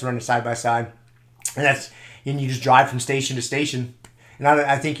rent a side-by-side, and you just drive from station to station. And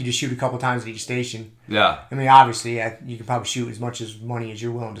I think you just shoot a couple times at each station. Yeah. I mean, obviously, you can probably shoot as much money as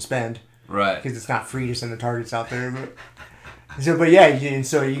you're willing to spend. Right. Because it's not free to send the targets out there. But yeah, and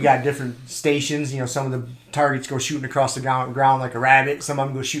so you got different stations. Some of the targets go shooting across the ground like a rabbit. Some of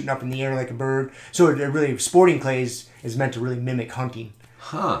them go shooting up in the air like a bird. So it really, Sporting Clays is meant to really mimic hunting.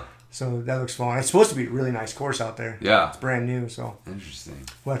 Huh. So that looks fun. It's supposed to be a really nice course out there. Yeah. It's brand new, so. Interesting.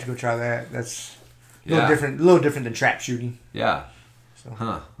 We'll have to go try that. That's a little different than trap shooting. Yeah. So.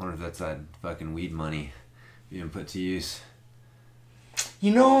 Huh. Wonder if that's that fucking weed money being put to use.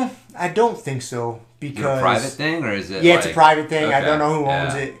 I don't think so because is it a private thing or is it? Yeah, it's a private thing. Okay, I don't know who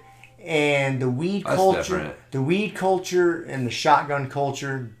owns it. And the weed culture and the shotgun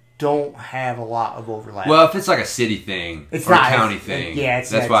culture don't have a lot of overlap. Well, if it's like a city thing or a county thing,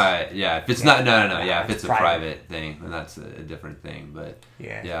 that's why. If it's not, if it's a private thing, then that's a different thing. But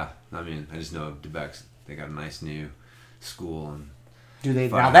I mean, I just know DeBeck's. They got a nice new school and. Do they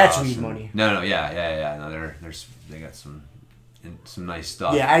now? That's weed money. No, No, they got some nice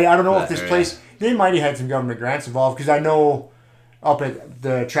stuff. Yeah, I don't know if this place. They might have had some government grants involved because I know up at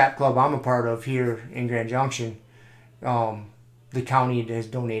the trap club I'm a part of here in Grand Junction, the county has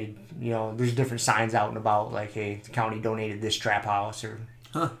donated. There's different signs out and about like, hey, the county donated this trap house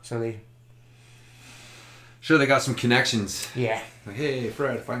so they. Sure, they got some connections. Yeah. Like, hey,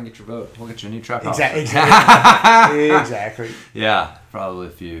 Fred, if I can get your vote, we'll get you a new trap house. Exactly. Yeah, probably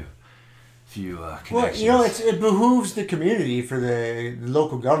a few connections. Well, it behooves the community for the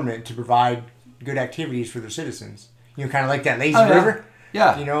local government to provide good activities for their citizens. Kind of like that lazy river.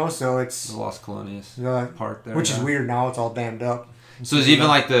 Yeah. So it's the Las Colonias Park there, which is weird now. It's all dammed up. So is even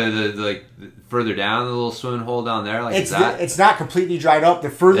like the further down the little swimming hole down there, like it's not completely dried up. The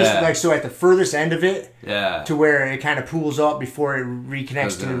furthest at the furthest end of it, to where it kind of pools up before it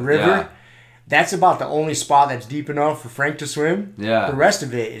reconnects to the river. Yeah. That's about the only spot that's deep enough for Frank to swim. Yeah. The rest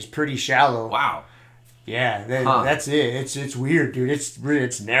of it is pretty shallow. Wow. Yeah, that's it. It's weird, dude.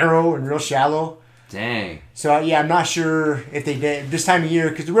 It's narrow and real shallow. Dang. So I'm not sure if they did this time of year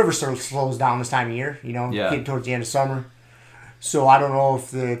because the river sort of slows down this time of year. Getting towards the end of summer. So I don't know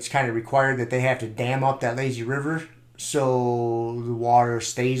if it's kind of required that they have to dam up that lazy river so the water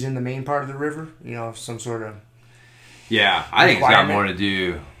stays in the main part of the river. Some sort of. Yeah, I think it's got more to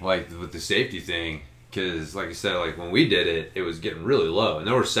do like with the safety thing because, like I said, like when we did it, it was getting really low, and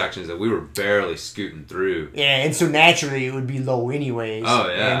there were sections that we were barely scooting through. Yeah, and so naturally it would be low anyways. Oh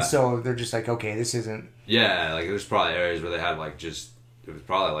yeah, and so they're just like, okay, this isn't. Yeah, like there's probably areas where they had like it was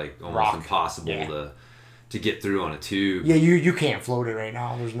probably like almost impossible to get through on a tube. Yeah, you can't float it right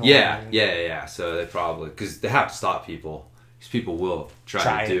now. There's no. Yeah. So they probably because they have to stop people. Because people will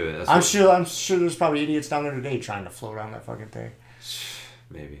try to do it. I'm sure there's probably idiots down there today trying to float on that fucking thing.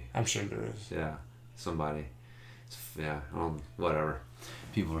 Maybe. I'm sure there is. Yeah. Somebody. Yeah. Whatever.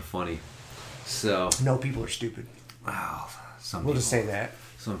 People are funny. So. No, people are stupid. Wow. We'll just say that.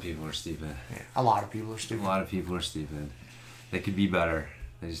 Some people are stupid. Yeah, a lot of people are stupid. A lot of people are stupid. They could be better.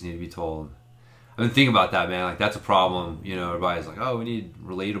 They just need to be told. I've been thinking about that, man. Like, that's a problem. Everybody's like, oh, we need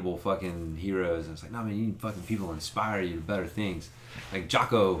relatable fucking heroes. And it's like, no, man, you need fucking people to inspire you to better things. Like,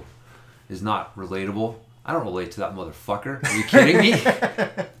 Jocko is not relatable. I don't relate to that motherfucker. Are you kidding me?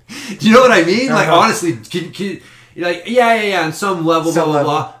 Do you know what I mean? Like, honestly, like, yeah, on some level, blah, blah,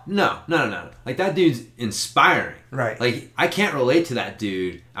 blah. No. Like, that dude's inspiring. Right. Like, I can't relate to that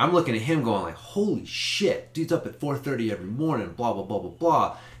dude. I'm looking at him going like, holy shit, dude's up at 4:30 every morning, blah, blah, blah, blah,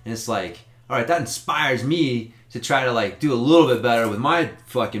 blah. And it's like, all right, that inspires me to try to like do a little bit better with my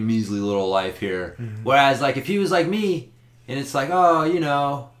fucking measly little life here. Mm-hmm. Whereas like if he was like me and it's like,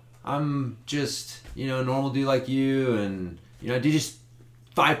 oh, I'm just, normal dude like you and, I do just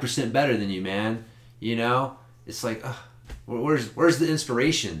 5% better than you, man. It's like, where's the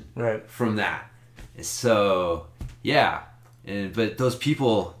inspiration from that? And so, yeah. But those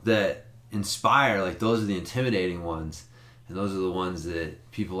people that inspire, like those are the intimidating ones. And those are the ones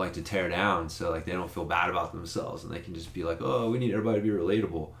that people like to tear down so like they don't feel bad about themselves and they can just be like, oh, we need everybody to be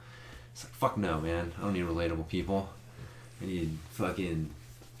relatable. It's like, fuck no, man. I don't need relatable people. I need fucking...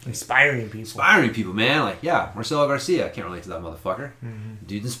 Inspiring people. Inspiring people, man. Like, yeah, Marcelo Garcia. I can't relate to that motherfucker. Mm-hmm.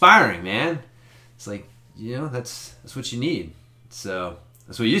 Dude's inspiring, man. It's like, that's what you need. So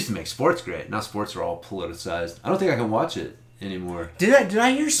that's what used to make sports great. Now sports are all politicized. I don't think I can watch it anymore. Did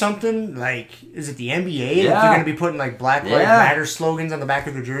I hear something like, is it the NBA that they're going to be putting like Black Lives Matter slogans on the back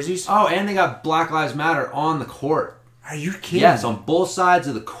of their jerseys? Oh, and they got Black Lives Matter on the court. Are you kidding? Yes, on both sides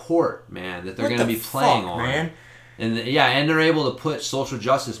of the court, man, that they're going to be playing on. Man? And and they're able to put social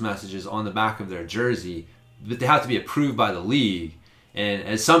justice messages on the back of their jersey, but they have to be approved by the league. And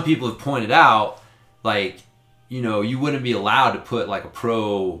as some people have pointed out, like, you wouldn't be allowed to put like a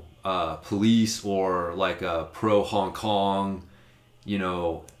pro police or like a pro Hong Kong,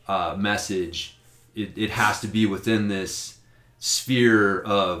 message. It has to be within this sphere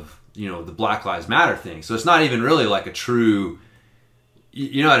of, the Black Lives Matter thing. So it's not even really like a true,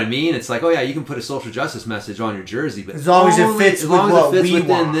 you know what I mean? It's like, oh yeah, you can put a social justice message on your jersey, but as long as it fits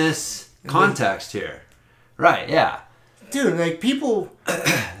within this context here. Right, yeah. Dude, like people...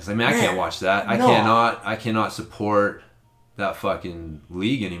 It's like, man, I can't watch that. I cannot support that fucking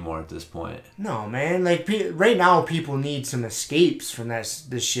league anymore at this point. No, man. Like right now, people need some escapes from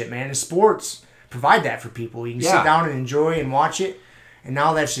this shit, man. And sports provide that for people. You can sit down and enjoy and watch it. And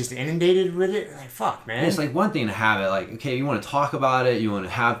now that's just inundated with it. Like, fuck, man. And it's like one thing to have it. Like, okay, you want to talk about it. You want to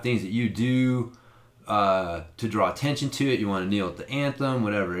have things that you do to draw attention to it. You want to kneel at the anthem,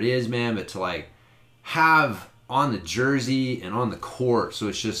 whatever it is, man. But to like have on the jersey and on the court, so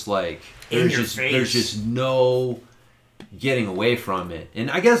it's just like there's just no getting away from it.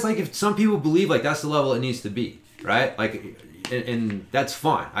 And I guess like if some people believe like that's the level it needs to be, right? Like, and that's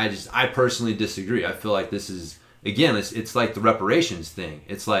fine. I personally disagree. I feel like this is. Again, it's like the reparations thing.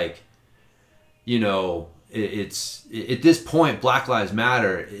 It's like, you know, it's at this point, Black Lives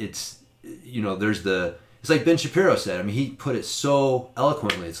Matter. It's, you know, it's like Ben Shapiro said. I mean, he put it so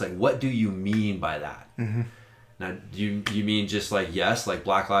eloquently. It's like, what do you mean by that? Mm-hmm. Now, do you mean just like, yes, like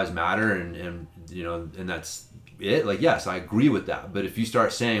Black Lives Matter and you know, and that's it? Like, yes, I agree with that. But if you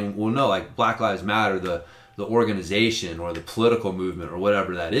start saying, well, no, like Black Lives Matter, the organization or the political movement or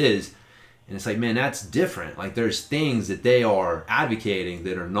whatever that is, and it's like, man, that's different. Like, there's things that they are advocating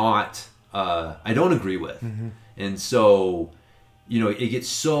that are not, I don't agree with. Mm-hmm. And so, you know, it gets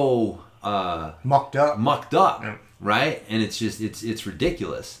so... mucked up. Yeah. Right? And it's just, it's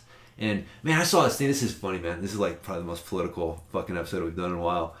ridiculous. And, man, I saw this thing. This is funny, man. This is, like, probably the most political fucking episode we've done in a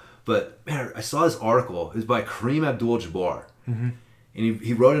while. But, man, I saw this article. It was by Kareem Abdul-Jabbar. Mm-hmm. And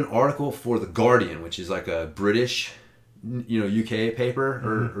he wrote an article for The Guardian, which is, like, a British... you know, UK paper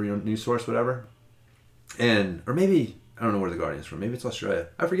or you know, news source, whatever, or maybe I don't know where the Guardian's from. Maybe it's Australia.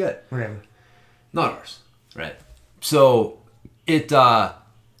 I forget. Whatever. Not ours, right? So his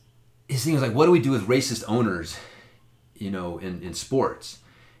thing was like, what do we do with racist owners, you know, in sports?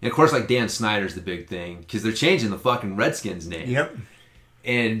 And of course, like Dan Snyder's the big thing because they're changing the fucking Redskins name. Yep.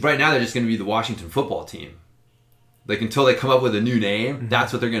 And right now they're just going to be the Washington Football Team. Like until they come up with a new name,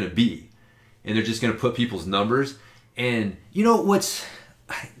 that's what they're going to be, and they're just going to put people's numbers. And you know this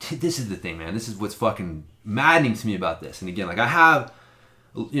is the thing, man. This is what's fucking maddening to me about this. And again, like I have,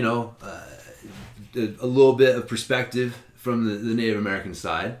 you know, a little bit of perspective from the Native American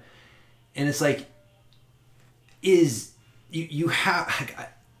side. And it's like, you have,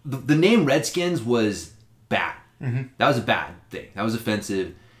 the name Redskins was bad. Mm-hmm. That was a bad thing. That was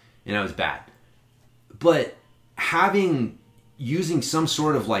offensive and that was bad. But using some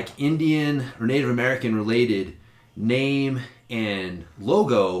sort of like Indian or Native American related name and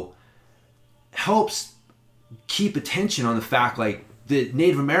logo helps keep attention on the fact like that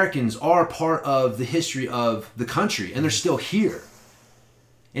Native Americans are part of the history of the country and they're still here,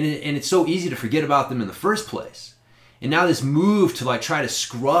 and it's so easy to forget about them in the first place. And now this move to like try to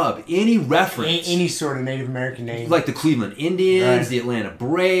scrub any reference, any sort of Native American name, like the Cleveland Indians, right, the Atlanta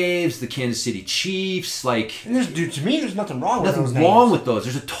Braves, the Kansas City Chiefs, like, and to me there's nothing wrong with those names. Nothing wrong with those.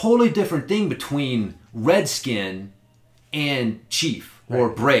 There's a totally different thing between Redskin and Chief or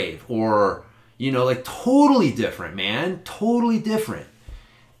right, Brave or, you know, like totally different, man, totally different.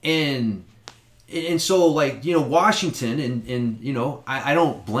 And so like, you know, Washington and you know, I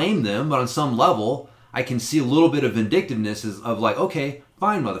don't blame them, but on some level I can see a little bit of vindictiveness of like, okay,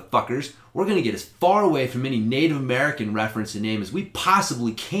 fine, motherfuckers, we're going to get as far away from any Native American reference and name as we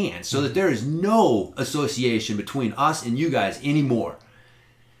possibly can so that there is no association between us and you guys anymore.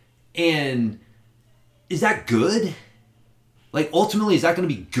 And is that good? Like, ultimately, is that going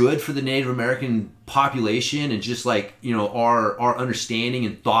to be good for the Native American population and just like, you know, our understanding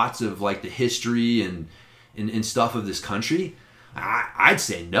and thoughts of like the history and stuff of this country? I'd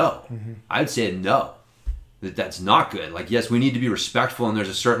say no. Mm-hmm. I'd say no. That's not good. Like, yes, we need to be respectful and there's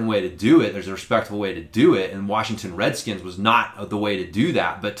a certain way to do it. There's a respectful way to do it. And Washington Redskins was not the way to do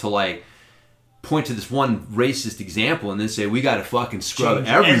that. But to like point to this one racist example and then say we got to fucking scrub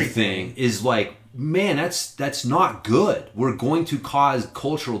everything is like, man, that's not good. We're going to cause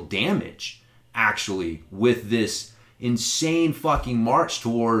cultural damage actually with this insane fucking march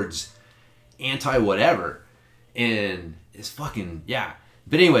towards anti-whatever. And it's fucking, yeah.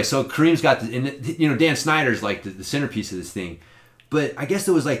 But anyway, so Kareem's got you know, Dan Snyder's like the centerpiece of this thing. But I guess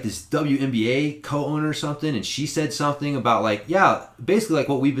there was like this WNBA co-owner or something, and she said something about like, yeah, basically like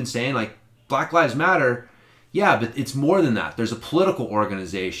what we've been saying, like Black Lives Matter, yeah, but it's more than that. There's a political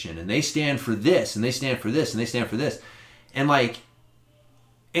organization, and they stand for this, and they stand for this, and they stand for this. And like,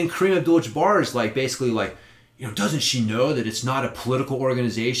 and Kareem Abdul-Jabbar is like basically like, you know, doesn't she know that it's not a political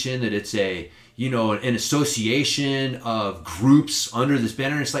organization, that it's a, you know, an association of groups under this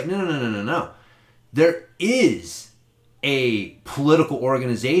banner? And it's like, no. There is a political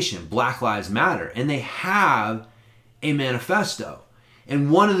organization, Black Lives Matter, and they have a manifesto.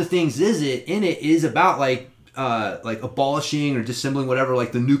 And one of the things in it is about like like abolishing or dissembling whatever,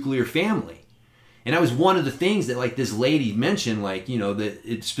 like the nuclear family. And that was one of the things that like this lady mentioned, like, you know, that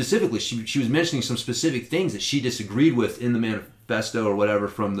it specifically, she was mentioning some specific things that she disagreed with in the manifesto or whatever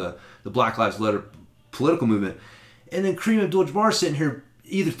from the Black Lives Matter political movement. And then Kareem Abdul-Jabbar sitting here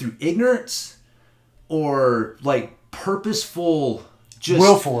either through ignorance or like purposeful, just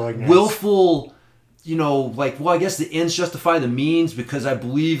willful, you know, like, well, I guess the ends justify the means because I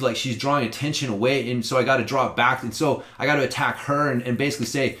believe like she's drawing attention away, and so I got to draw it back, and so I got to attack her and basically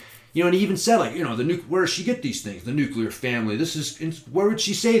say, you know, and he even said, like, you know, where does she get these things? The nuclear family. This is, where would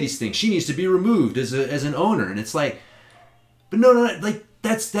she say these things? She needs to be removed as an owner. And it's like, but no, like,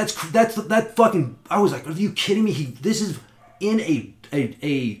 that's fucking, I was like, are you kidding me? This is in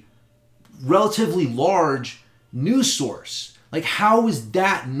a relatively large news source. Like, how is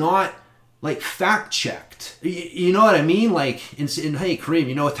that not, like, fact-checked? You know what I mean? Like, and hey, Kareem,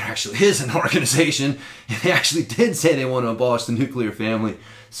 you know what? There actually is an organization, and they actually did say they want to abolish the nuclear family.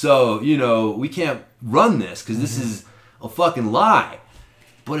 So, you know, we can't run this because this is a fucking lie.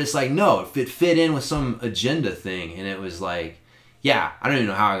 But it's like, no, if it fit in with some agenda thing, and it was like, yeah, I don't even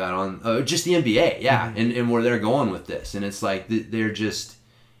know how I got on, just the NBA, yeah, and where they're going with this. And it's like, they're just,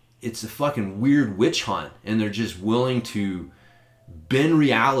 it's a fucking weird witch hunt, and they're just willing to bend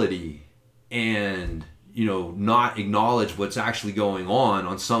reality and, you know, not acknowledge what's actually going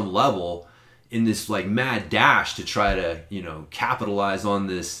on some level in this like mad dash to try to, you know, capitalize on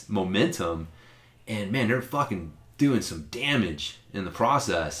this momentum. And man, they're fucking doing some damage in the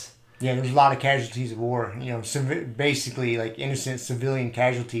process. Yeah, there's a lot of casualties of war, you know, basically like innocent civilian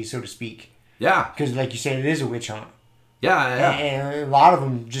casualties, so to speak. Yeah. Because like you said, it is a witch hunt. Yeah. And a lot of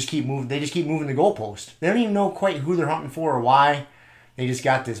them just keep moving. They just keep moving the goalpost. They don't even know quite who they're hunting for or why. They just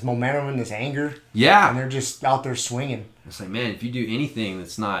got this momentum and this anger. Yeah. And they're just out there swinging. It's like, man, if you do anything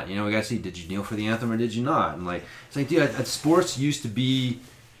that's not, you know, we got to see, did you kneel for the anthem or did you not? And like, it's like, dude, sports used to be,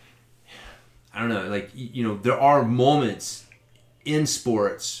 I don't know, like, you know, there are moments in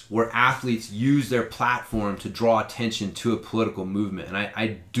sports where athletes use their platform to draw attention to a political movement. And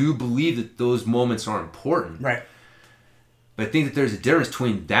I do believe that those moments are important. Right. But I think that there's a difference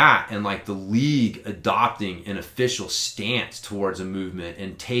between that and like the league adopting an official stance towards a movement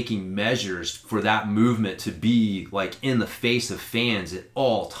and taking measures for that movement to be like in the face of fans at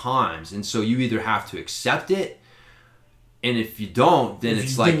all times. And so you either have to accept it, and if you don't, then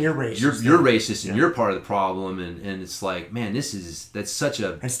it's like you're racist, you're racist and you're part of the problem. And it's like, man, that's such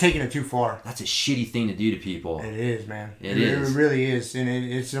a, it's taking it too far. That's a shitty thing to do to people. It is, man. It is. It really is, and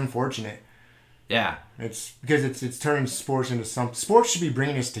it's unfortunate. Yeah. It's because it's turning sports into some... Sports should be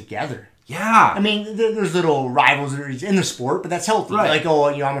bringing us together. Yeah. I mean, there's little rivalries in the sport, but that's healthy. Right. Like, oh,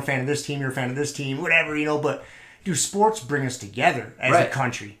 you know, I'm a fan of this team, you're a fan of this team, whatever, you know. But, dude, sports bring us together as a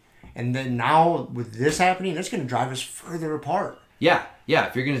country. And then now, with this happening, that's going to drive us further apart. Yeah.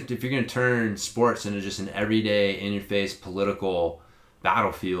 Yeah. If you're gonna turn sports into just an everyday, in-your-face political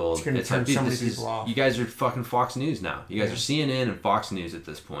battlefield, it's going to turn so many people off. You guys are fucking Fox News now. You guys are CNN and Fox News at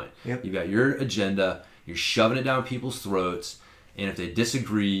this point. Yep. You've got your agenda. You're shoving it down people's throats. And if they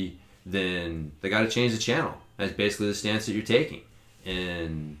disagree, then they got to change the channel. That's basically the stance that you're taking.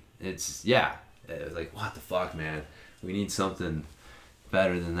 And it's, like, what the fuck, man? We need something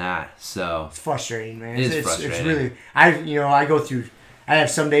better than that. So it's frustrating, man. It's frustrating. It's really, I have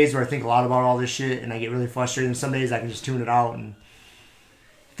some days where I think a lot about all this shit and I get really frustrated. And some days I can just tune it out and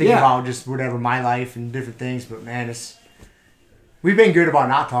think about just whatever, my life and different things. But man, we've been good about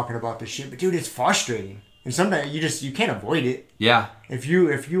not talking about this shit. But dude, it's frustrating. And sometimes you can't avoid it. Yeah. If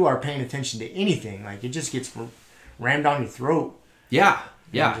you are paying attention to anything, like, it just gets rammed down your throat. Yeah.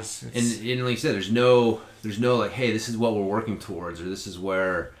 Yeah. And like you said, there's no like, hey, this is what we're working towards, or this is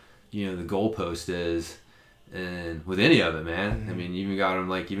where, you know, the goalpost is. And with any of it, man, I mean, even got them,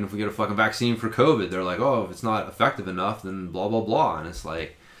 like, even if we get a fucking vaccine for COVID, they're like, oh, if it's not effective enough, then blah, blah, blah. And it's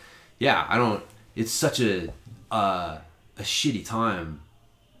like, yeah, it's such a shitty time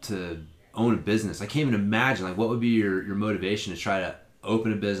to own a business. I can't even imagine, like, what would be your motivation to try to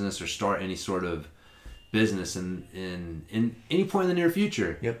open a business or start any sort of business in any point in the near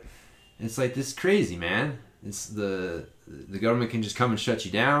future. Yep. It's like, this is crazy, man. It's the government can just come and shut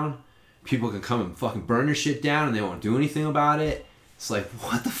you down. People can come and fucking burn your shit down and they won't do anything about it. It's like,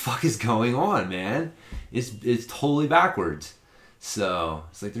 what the fuck is going on, man? It's totally backwards. So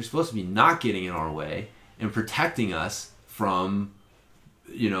it's like, they're supposed to be not getting in our way and protecting us from,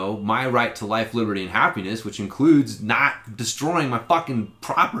 you know, my right to life, liberty, and happiness, which includes not destroying my fucking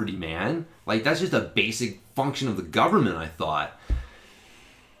property, man. Like, that's just a basic function of the government, I thought.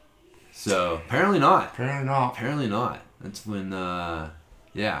 So apparently not. Apparently not. Apparently not. That's when,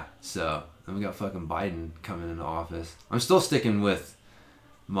 yeah. So and we got fucking Biden coming into office. I'm still sticking with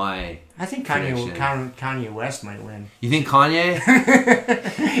my. I think prediction. Kanye West might win. You think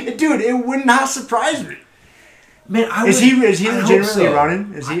Kanye? Dude, it would not surprise me. Man, is he legitimately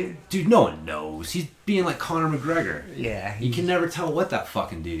running? Is he? Dude, no one knows. He's being like Conor McGregor. Yeah. You can never tell what that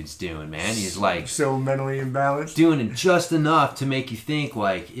fucking dude's doing, man. He's like so mentally imbalanced. Doing just enough to make you think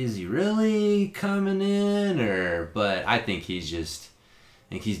like, is he really coming in? But I think he's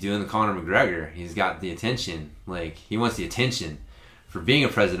doing the Conor McGregor. He's got the attention. Like, he wants the attention for being a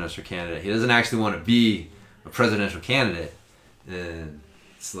presidential candidate. He doesn't actually want to be a presidential candidate. And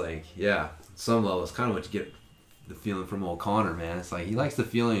it's like, yeah, at some level, it's kind of what you get the feeling from old Conor, man. It's like he likes the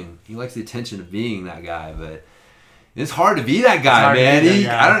attention of being that guy, but it's hard to be that guy, man.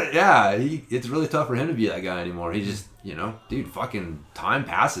 It's really tough for him to be that guy anymore. He just, dude, fucking time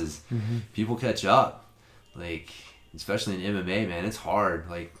passes. Mm-hmm. People catch up. Like, especially in MMA, man, it's hard.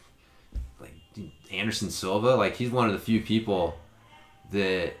 Like Anderson Silva, like, he's one of the few people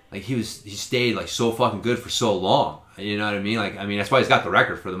that, like, he stayed like so fucking good for so long. You know what I mean? Like, I mean, that's why he's got the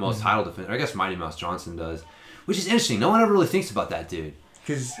record for the most title defense. I guess Mighty Mouse Johnson does. Which is interesting. No one ever really thinks about that dude.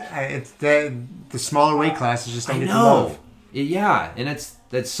 Because it's the smaller weight classes just don't get the love. Yeah, and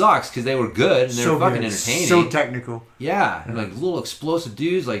that sucks because they were good and they were fucking entertaining. So technical. Yeah, and like little explosive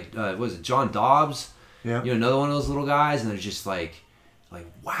dudes like was it John Dobbs? Yeah. Another one of those little guys, and they're just like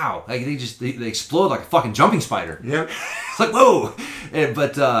wow, like they explode like a fucking jumping spider. Yep. It's like whoa,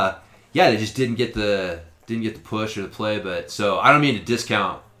 but they just didn't get the push or the play. But so I don't mean to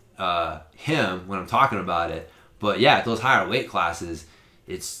discount him when I'm talking about it, but yeah, at those higher weight classes,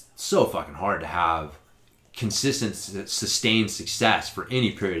 it's so fucking hard to have consistent, sustained success for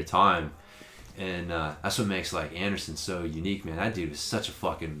any period of time, and that's what makes like Anderson so unique, man. That dude is such a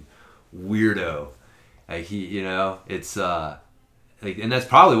fucking weirdo. Like it's like, and that's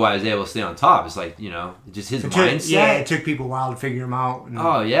probably why I was able to stay on top. It's like just his mindset. Yeah, it took people a while to figure him out.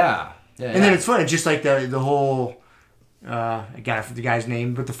 Oh yeah. And then it's funny, just like the whole. I forget the guy's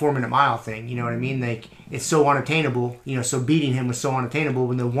name, but the 4-minute mile thing, you know what I mean? Like, it's so unattainable, so beating him was so unattainable.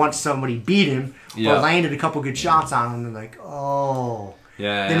 When then once somebody beat him or landed a couple good shots on him, they're like, oh.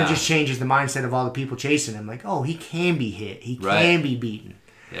 Yeah. Then it just changes the mindset of all the people chasing him. Like, oh, he can be hit. He can be beaten.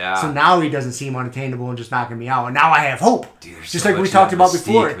 Yeah. So now he doesn't seem unattainable and just knocking me out. And now I have hope. Dude, just like we talked about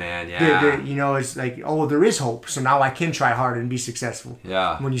before. Man. Yeah. It's like, oh, there is hope. So now I can try harder and be successful.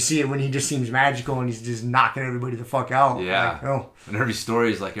 Yeah. When you see it, when he just seems magical and he's just knocking everybody the fuck out. Yeah. Like, oh. And every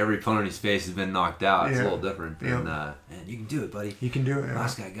story is like every opponent he's faced has been knocked out. It's a little different. And you can do it, buddy. You can do it.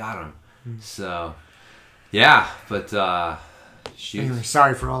 Last guy got him. Mm-hmm. So, yeah. But, shoot. Anyway,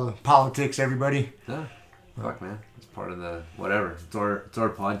 sorry for all the politics, everybody. Yeah. Fuck, man. It's part of the whatever. It's our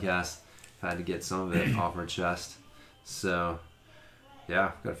podcast. Had to get some of it off our chest. So,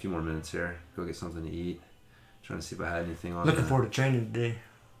 yeah, got a few more minutes here. Go get something to eat. Trying to see if I had anything on. Looking forward to training today.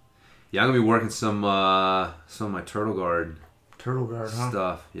 Yeah, I'm gonna be working some of my turtle guard. Turtle guard,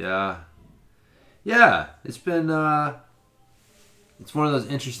 stuff. Yeah. Yeah, it's been it's one of those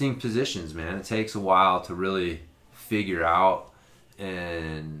interesting positions, man. It takes a while to really figure out,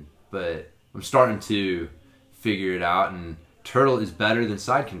 but I'm starting to figure it out, and turtle is better than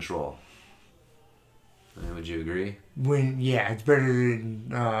side control. I mean, would you agree? It's better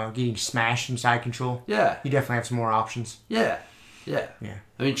than getting smashed in side control. Yeah. You definitely have some more options. Yeah. I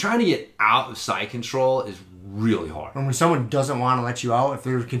mean, trying to get out of side control is really hard. And when someone doesn't want to let you out, if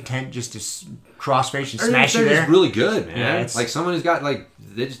they're content just to crossface and smash you there. They're just really good, man. Yeah, like someone who's got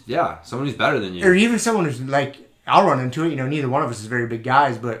someone who's better than you. Or even someone who's like, I'll run into it. Neither one of us is very big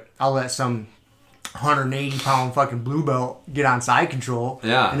guys, but I'll let some 180-pound fucking blue belt get on side control.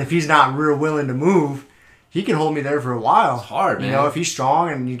 Yeah. And if he's not real willing to move, he can hold me there for a while. It's hard, man. If he's strong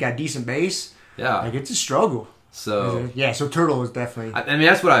and he's got decent base, like it's a struggle. So so turtle is definitely. I mean,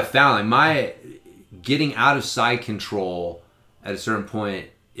 that's what I found. Like my getting out of side control at a certain point,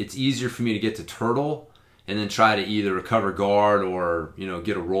 it's easier for me to get to turtle and then try to either recover guard or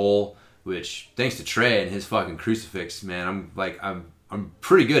get a roll. Which thanks to Trey and his fucking crucifix, man, I'm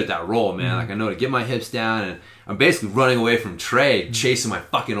pretty good at that roll, man. Mm-hmm. Like I know to get my hips down, and I'm basically running away from Trey, chasing my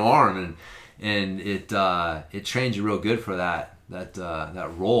fucking arm, and it trains you real good for that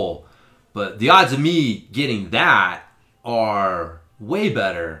roll. But the odds of me getting that are way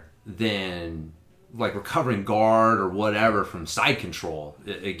better than like recovering guard or whatever from side control.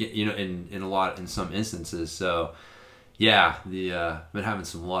 In some instances. So yeah, been having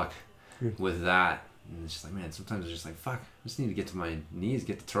some luck with that. And it's just like, man, sometimes it's just like, fuck, I just need to get to my knees,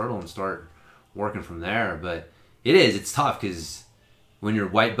 get the turtle, and start working from there. But it's tough because when you're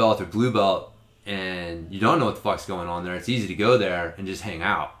white belt or blue belt and you don't know what the fuck's going on there, it's easy to go there and just hang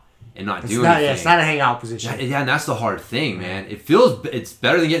out. and not do anything. Yeah, it's not a hangout position. Yeah, and that's the hard thing, man. It's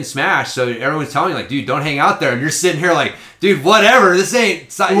better than getting smashed. So everyone's telling you, like, dude, don't hang out there. And you're sitting here like, dude, whatever. This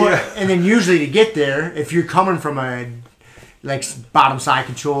ain't. And then usually to get there, if you're coming from a bottom side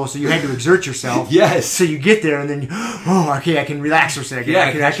control, so you had to exert yourself. Yes. So you get there and then, okay, I can relax for a second. Yeah,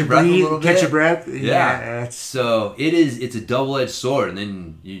 I can breathe, catch your breath. Yeah. So it's a double-edged sword, and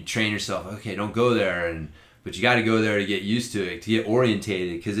then you train yourself. Okay, don't go there, but you got to go there to get used to it, to get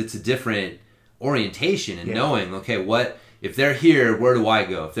orientated, because it's a different orientation and knowing. Okay, what if they're here? Where do I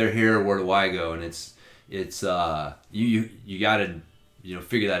go? If they're here, where do I go? And it's you got to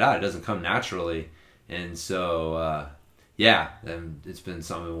figure that out. It doesn't come naturally, and so. And it's been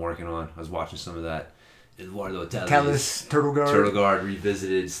something I've been working on. I was watching some of that Eduardo Tellez, Turtle Guard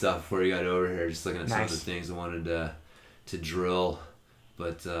revisited stuff before he got over here, just looking at some of the things I wanted to drill.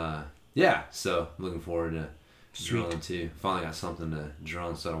 But so I'm looking forward to drilling too. Finally got something to drill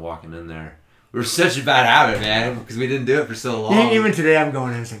instead of walking in there. We were such a bad habit, man, because we didn't do it for so long. Even today, I'm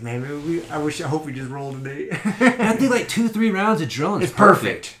going in. It's like, man, I hope we just rolled today. I think 2-3 rounds of drilling. It's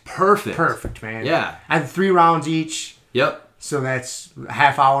perfect. Perfect, man. Yeah, I had 3 rounds each. Yep. So that's a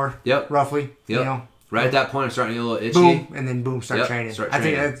half hour. Yep. Roughly. Yep. Right at that point, I'm starting to get a little itchy. Boom, and then start training. I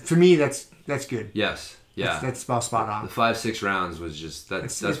think for me, that's good. Yes. Yeah. That's about spot on. The 5-6 rounds was just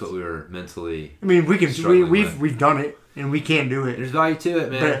that's what we were mentally. I mean, we've done it, and we can do it. There's value to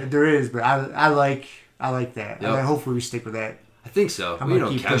it, man. There is, but I like that. Yep. Hopefully, we stick with that. I think so. I'm gonna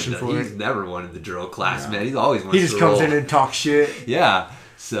keep pushing for it. He's never wanted the drill class, man. He's always wanted. He just comes in and talks shit. Yeah.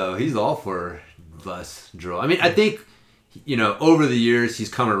 So he's all for less drill. I mean, I think. Over the years, he's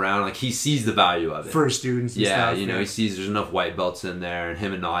come around. Like, he sees the value of it. For students and stuff. Yeah, he sees there's enough white belts in there, and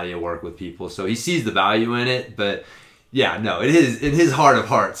him and Nadia work with people. So he sees the value in it. But, it is in his heart of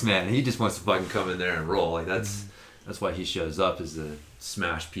hearts, man. He just wants to fucking come in there and roll. Like, that's why he shows up, is to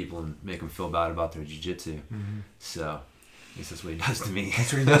smash people and make them feel bad about their jiu-jitsu. Mm-hmm. So, at least that's what he does to me.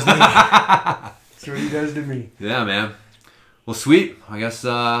 That's what he does to me. That's what he does to me. Yeah, man. Well, sweet. I guess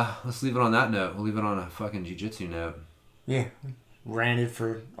let's leave it on that note. We'll leave it on a fucking jiu-jitsu note. Yeah, ranted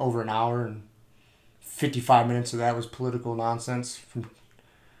for over an hour, and 55 minutes of that was political nonsense from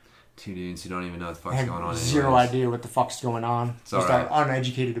 2 dudes who don't even know what the fuck's going on. Zero idea what the fuck's going on. It's just our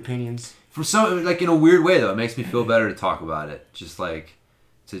uneducated opinions. From some, in a weird way though, it makes me feel better to talk about it. Just to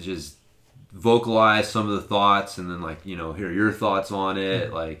just vocalize some of the thoughts, and then hear your thoughts on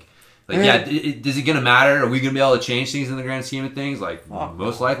it. Is it gonna matter? Are we gonna be able to change things in the grand scheme of things?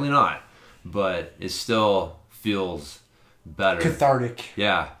 Most likely not. But it still feels better, cathartic.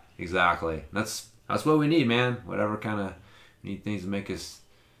 Yeah, exactly. That's what we need, man. Whatever kind of need things to make us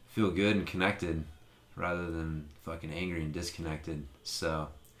feel good and connected, rather than fucking angry and disconnected. So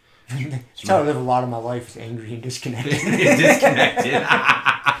that's how I live a lot of my life, is angry and disconnected. Disconnected.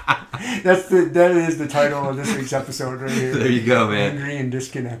 That is the title of this week's episode right here. There you go, man. Angry and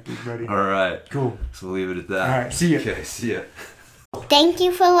disconnected, buddy. All right, cool. So we'll leave it at that. All right, see ya. Okay, see ya. Thank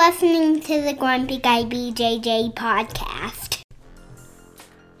you for listening to the Grumpy Guy BJJ podcast.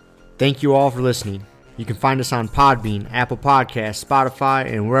 Thank you all for listening. You can find us on Podbean, Apple Podcasts, Spotify,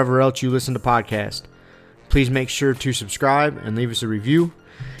 and wherever else you listen to podcasts. Please make sure to subscribe and leave us a review.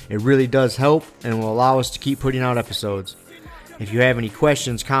 It really does help and will allow us to keep putting out episodes. If you have any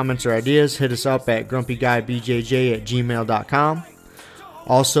questions, comments, or ideas, hit us up at grumpyguybjj@gmail.com.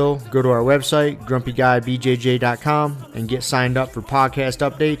 Also, go to our website, grumpyguybjj.com, and get signed up for podcast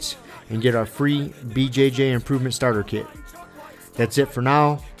updates and get our free BJJ Improvement Starter Kit. That's it for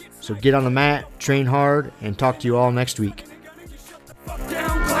now, so get on the mat, train hard, and talk to you all next week.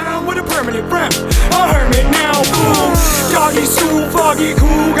 Down clown with a permanent rep, a hermit now, boom. Doggy stool, foggy,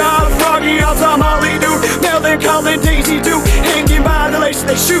 cool, got a froggy outside Molly dude. Melancholy Daisy Duke, hanging by the lace of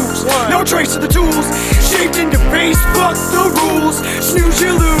their shoes. No trace of the tools, shaped into face, fuck the rules. Snooze,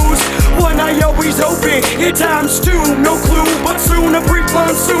 you lose. One eye always open, in times two, no clue. But soon a brief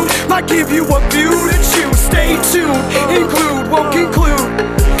monsoon might give you a view to choose. Stay tuned, include, won't conclude.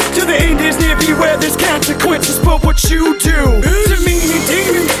 To the end is near, beware there's consequences for what you do. To me,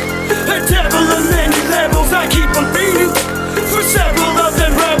 demon